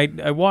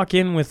 I walk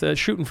in with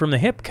shooting from the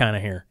hip kind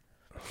of here.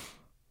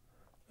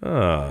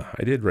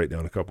 I did write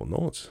down a couple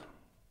notes.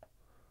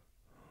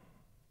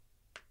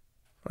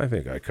 I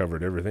think I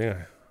covered everything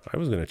I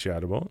was going to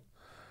chat about.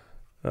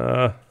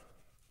 A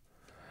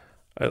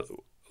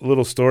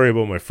little story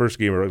about my first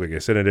game of rugby. Like I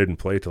said, I didn't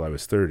play till I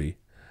was 30,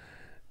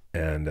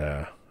 and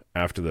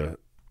after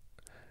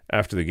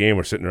the game,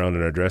 we're sitting around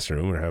in our dressing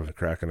room, we're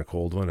cracking a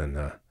cold one,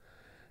 and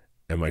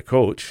my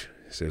coach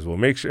says, "Well,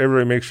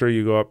 everybody make sure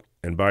you go up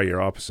and buy your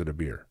opposite a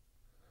beer."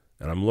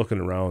 And I'm looking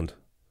around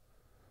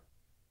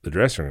the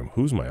dressing room.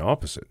 Who's my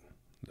opposite?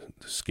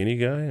 The skinny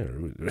guy?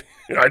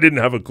 I didn't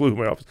have a clue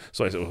my opposite.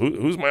 So I said,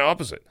 "Who's my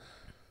opposite?"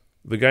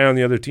 The guy on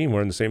the other team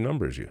wearing the same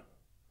number as you.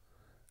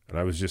 And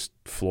I was just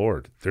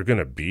floored. They're going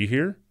to be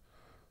here?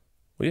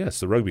 Well, yeah, it's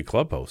the rugby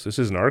clubhouse. This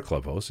isn't our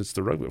clubhouse. It's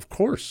the rugby. Of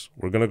course,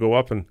 we're going to go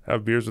up and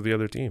have beers with the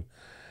other team.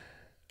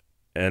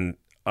 And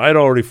I'd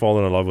already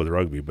fallen in love with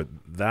rugby, but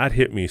that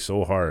hit me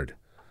so hard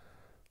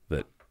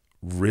that,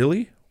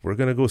 really? We're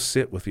going to go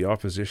sit with the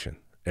opposition.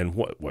 And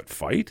what,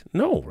 fight?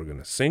 No, we're going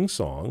to sing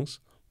songs,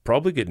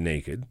 probably get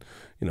naked,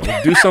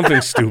 do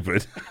something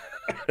stupid.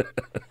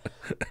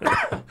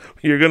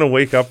 You're going to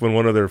wake up on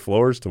one of their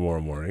floors tomorrow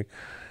morning.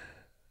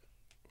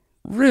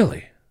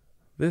 Really?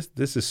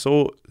 This is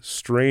so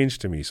strange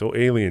to me, so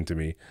alien to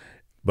me,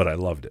 but I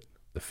loved it.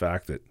 The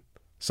fact that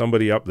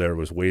somebody up there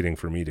was waiting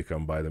for me to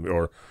come by them,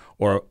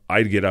 or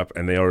I'd get up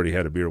and they already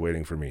had a beer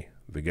waiting for me.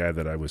 The guy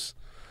that I was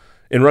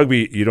in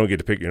rugby, you don't get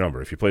to pick your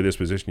number. If you play this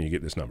position, you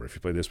get this number. If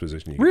you play this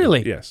position, you get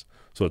really? Yes.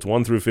 So it's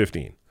 1 through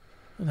 15.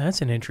 Well,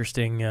 that's an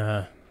interesting.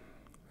 And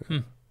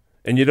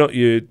you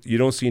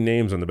don't see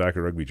names on the back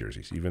of rugby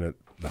jerseys, even at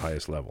the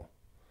highest level.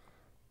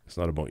 It's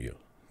not about you.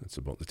 It's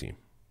about the team.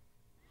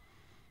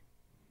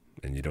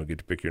 And you don't get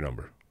to pick your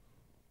number.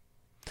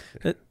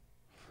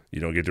 You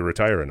don't get to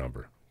retire a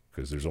number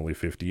because there's only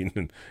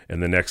 15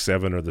 and the next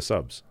 7 are the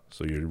subs.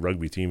 So your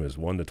rugby team is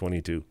 1 to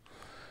 22.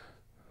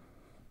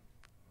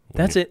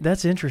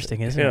 That's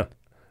interesting, isn't it?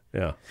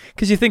 Yeah.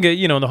 Because you think of,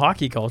 the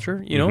hockey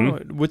culture,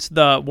 what's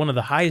one of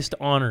the highest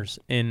honors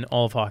in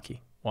all of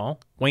hockey? Well,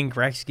 Wayne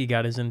Gretzky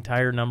got his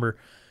entire number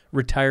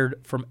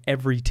retired from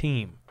every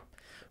team,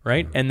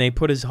 right? And they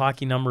put his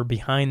hockey number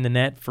behind the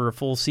net for a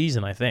full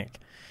season, I think.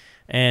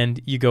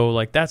 And you go,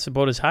 like, that's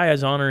about as high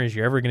as honor as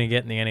you're ever going to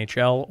get in the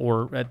NHL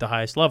or at the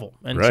highest level.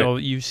 And so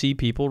you see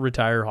people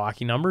retire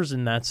hockey numbers,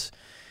 and that's,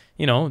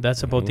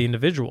 That's about the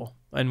individual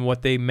and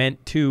what they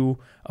meant to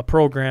a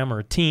program or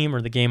a team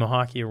or the game of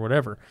hockey or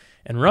whatever.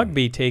 And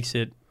rugby takes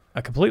it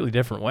a completely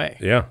different way.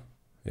 Yeah.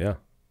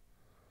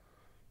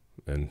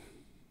 And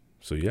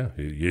so,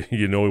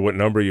 you know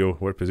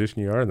what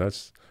position you are, and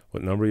that's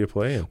what number you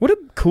play in. What a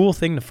cool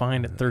thing to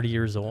find at 30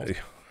 years old.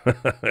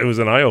 It was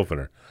an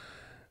eye-opener.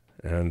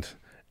 And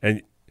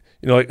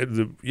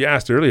you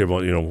asked earlier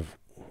about,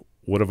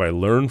 what have I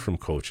learned from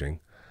coaching?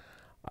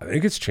 I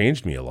think it's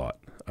changed me a lot.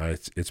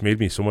 It's made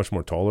me so much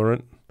more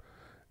tolerant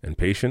and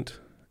patient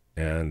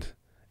and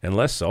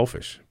less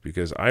selfish,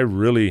 because I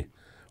really,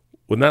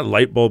 when that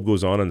light bulb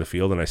goes on in the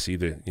field and I see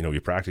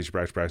you practice,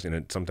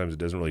 and sometimes it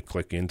doesn't really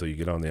click in until you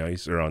get on the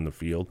ice or on the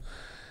field.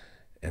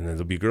 And then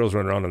there'll be girls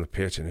running around on the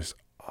pitch and it's,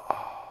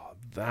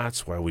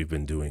 that's why we've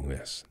been doing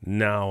this.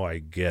 Now I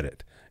get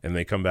it. And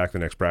they come back the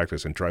next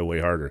practice and try way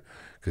harder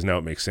because now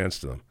it makes sense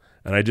to them.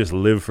 And I just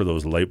live for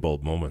those light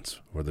bulb moments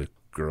where the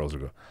girls are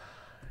go,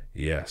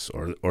 yes,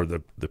 or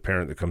the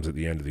parent that comes at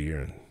the end of the year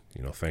and,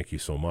 thank you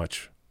so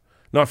much.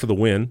 Not for the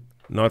win,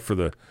 not for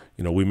the,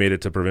 we made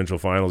it to provincial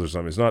finals or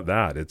something. It's not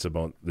that. It's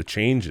about the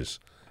changes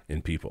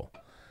in people.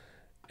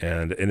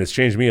 And it's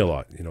changed me a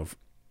lot.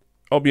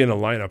 I'll be in a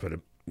lineup at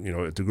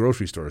the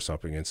grocery store or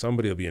something, and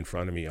somebody will be in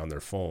front of me on their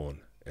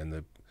phone,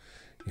 and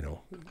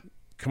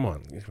come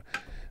on.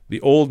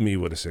 The old me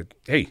would have said,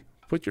 hey,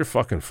 put your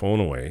fucking phone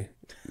away,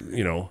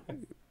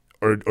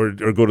 or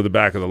go to the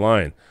back of the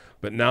line.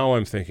 But now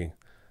I'm thinking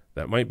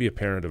that might be a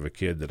parent of a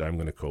kid that I'm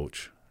going to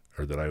coach,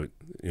 or that I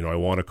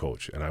want to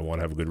coach, and I want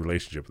to have a good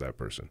relationship with that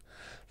person.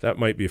 That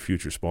might be a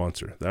future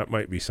sponsor. That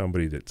might be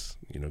somebody that's,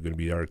 going to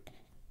be our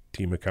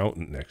team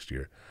accountant next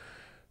year.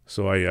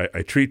 So I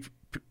treat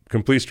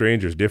complete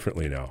strangers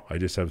differently now. I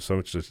just have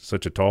such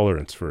a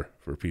tolerance for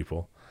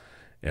people.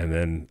 And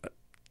then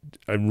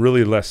I'm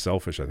really less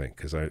selfish, I think,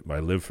 because I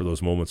live for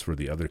those moments for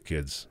the other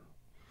kids.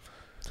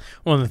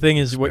 Well, the thing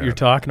is, what you're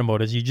talking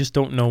about is you just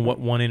don't know what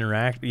one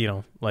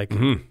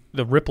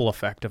the ripple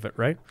effect of it,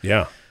 right?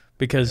 Yeah.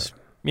 Because,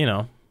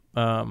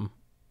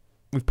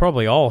 we've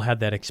probably all had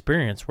that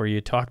experience where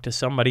you talk to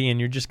somebody and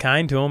you're just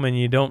kind to them and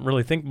you don't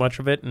really think much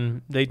of it,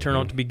 and they turn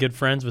out to be good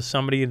friends with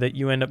somebody that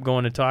you end up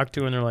going to talk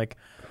to, and they're like,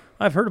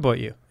 I've heard about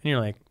you. And you're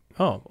like,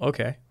 oh,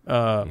 okay.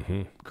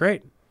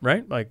 Great,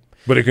 right? Like,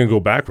 but it can go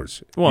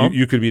backwards. Well,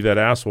 you could be that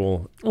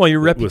asshole. Well,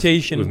 your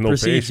reputation with no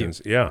precedes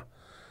patience. you. Yeah.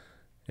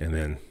 And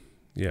then,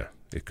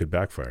 it could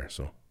backfire.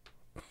 So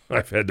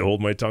I've had to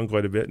hold my tongue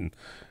quite a bit,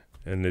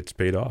 and it's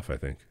paid off, I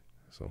think.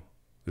 So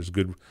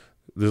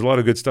there's a lot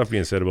of good stuff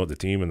being said about the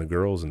team and the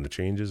girls and the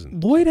changes.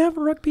 And Lloyd have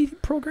a rugby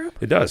program?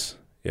 It does,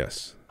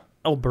 yes.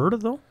 Alberta,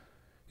 though?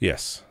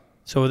 Yes.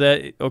 So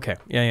that, okay,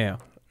 yeah.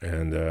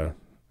 And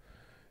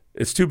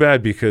it's too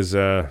bad because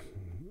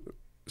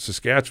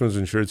Saskatchewan's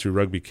insured through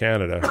Rugby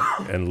Canada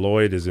and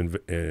Lloyd is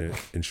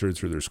insured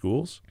through their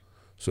schools.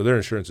 So their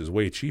insurance is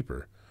way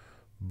cheaper,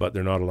 but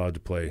they're not allowed to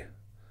play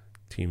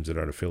teams that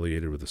aren't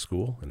affiliated with the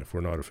school. And if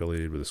we're not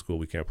affiliated with the school,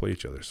 we can't play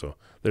each other. So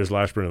there's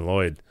Lashburn and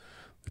Lloyd,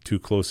 the two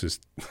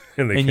closest,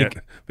 and they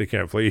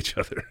can't play each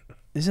other.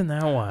 Isn't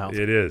that wild?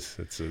 It is.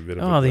 It's a bit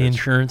of the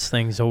insurance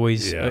thing's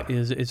always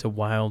is a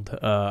wild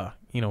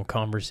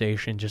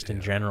conversation just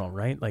in general,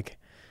 right? Like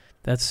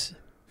that's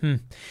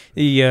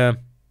the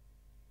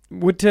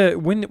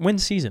win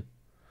season.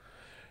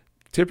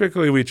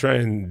 Typically, we try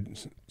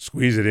and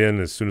squeeze it in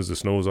as soon as the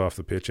snow's off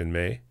the pitch in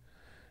May.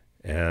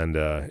 And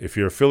if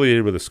you're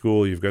affiliated with a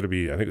school, you've got to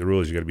be, I think the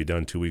rule is you've got to be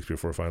done 2 weeks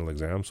before final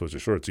exam. So it's a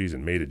short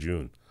season, May to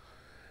June.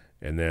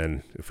 And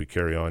then if we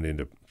carry on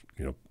into,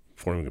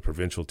 forming a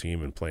provincial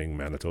team and playing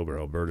Manitoba or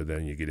Alberta,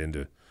 then you get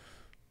into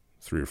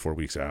 3 or 4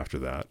 weeks after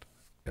that.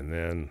 And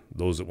then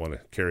those that want to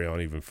carry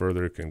on even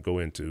further can go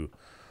into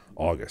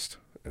August.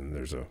 And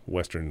there's a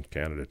Western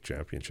Canada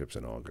Championships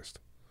in August.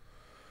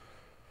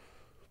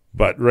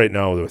 But right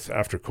now,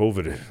 after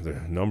COVID,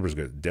 the numbers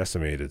get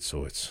decimated,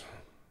 so it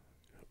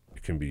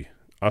can be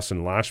us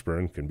and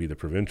Lashburn can be the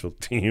provincial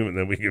team, and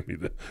then we can be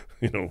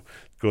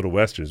go to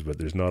Westerns, but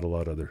there's not a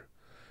lot other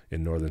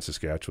in northern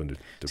Saskatchewan.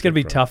 It's going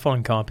to be tough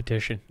on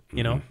competition,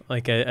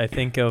 Like I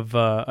think of,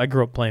 I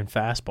grew up playing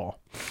fastball.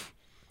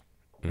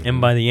 Mm-hmm.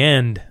 And by the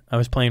end, I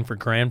was playing for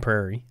Grand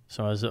Prairie.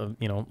 So I was,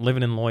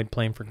 living in Lloyd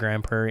playing for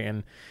Grand Prairie,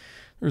 and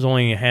there was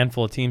only a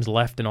handful of teams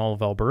left in all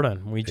of Alberta,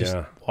 and we just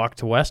walked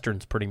to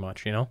Westerns pretty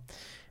much,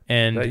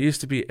 And that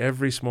used to be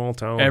every small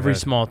town.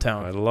 Small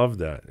town. I loved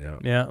that, yeah.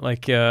 Yeah,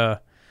 like,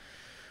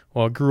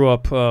 I grew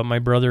up, my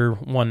brother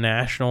won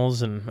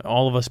nationals, and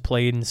all of us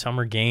played in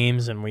summer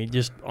games, and we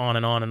just on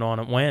and on and on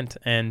it went.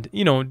 And,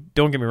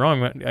 don't get me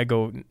wrong, I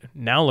go,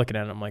 now looking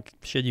at it, I'm like,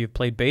 should you have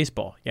played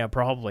baseball? Yeah,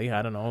 probably.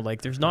 I don't know.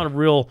 Like, there's not a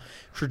real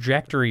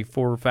trajectory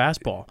for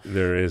fastball.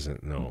 There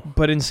isn't, no.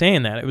 But in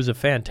saying that, it was a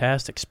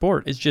fantastic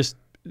sport. It's just,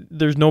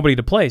 there's nobody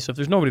to play. So if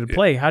there's nobody to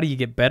play, how do you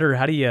get better?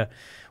 How do you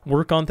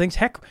work on things?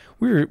 Heck,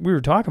 we were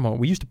talking about,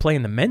 we used to play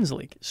in the men's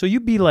league. So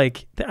you'd be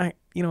like,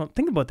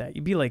 think about that.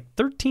 You'd be like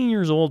 13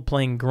 years old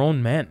playing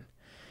grown men.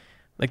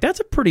 Like, that's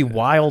a pretty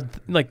wild,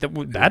 like,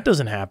 that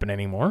doesn't happen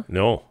anymore.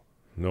 No.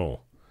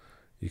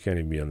 you can't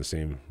even be on the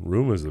same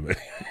room as them.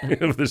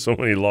 There's so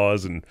many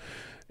laws and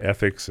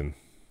ethics, and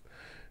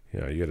you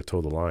got to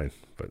toe the line.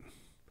 But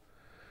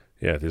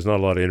yeah, there's not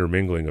a lot of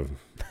intermingling of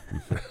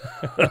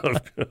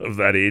of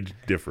that age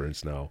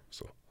difference now,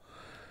 so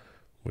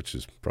which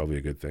is probably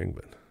a good thing.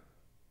 But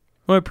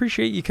Well, I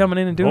appreciate you coming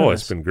in and doing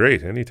this. It's been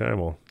great. Anytime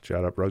I'll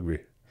chat up rugby.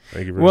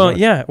 Thank you very much. Well,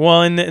 yeah.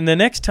 Well, and the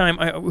next time,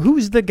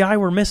 who's the guy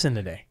we're missing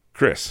today?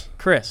 Chris.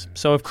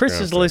 So if Chris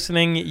is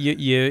listening,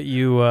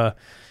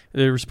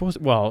 they were supposed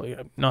to, well,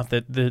 not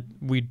that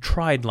we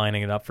tried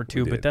lining it up for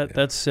two, but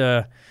that's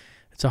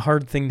it's a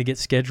hard thing to get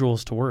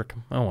schedules to work.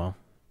 Oh well,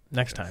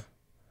 next time.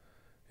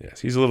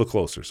 Yes, he's a little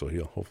closer, so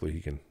hopefully he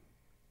can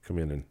come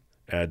in and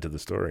add to the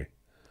story.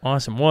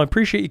 Awesome. Well, I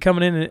appreciate you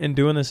coming in and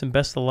doing this, and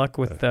best of luck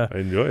with. I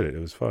enjoyed it. It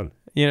was fun.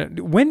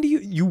 When do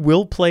you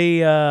will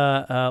play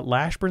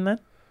Lashburn then?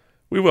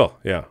 We will,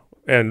 yeah.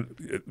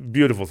 And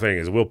beautiful thing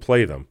is we'll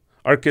play them.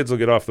 Our kids will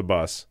get off the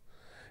bus,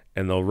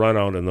 and they'll run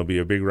out, and there'll be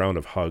a big round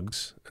of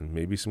hugs and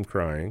maybe some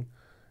crying,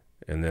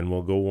 and then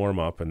we'll go warm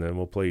up, and then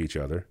we'll play each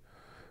other,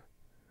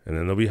 and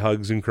then there'll be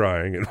hugs and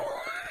crying, and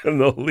and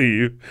they'll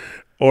leave.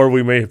 Or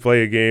we may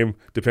play a game,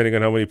 depending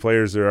on how many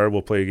players there are,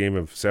 we'll play a game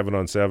of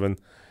 7-on-7,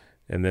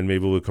 and then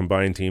maybe we'll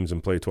combine teams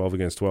and play 12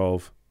 against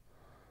 12.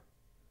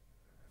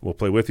 We'll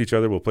play with each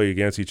other, we'll play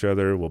against each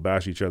other, we'll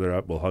bash each other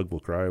up, we'll hug, we'll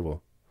cry,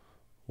 we'll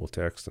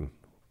text, and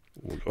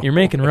we'll go. You're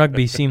making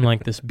rugby seem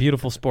like this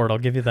beautiful sport, I'll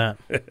give you that.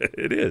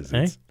 It is.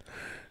 Eh?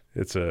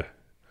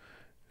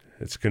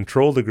 It's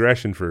controlled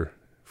aggression for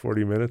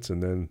 40 minutes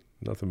and then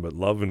nothing but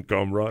love and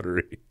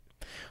camaraderie.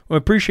 Well, I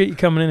appreciate you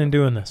coming in and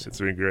doing this. It's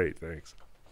been great. Thanks.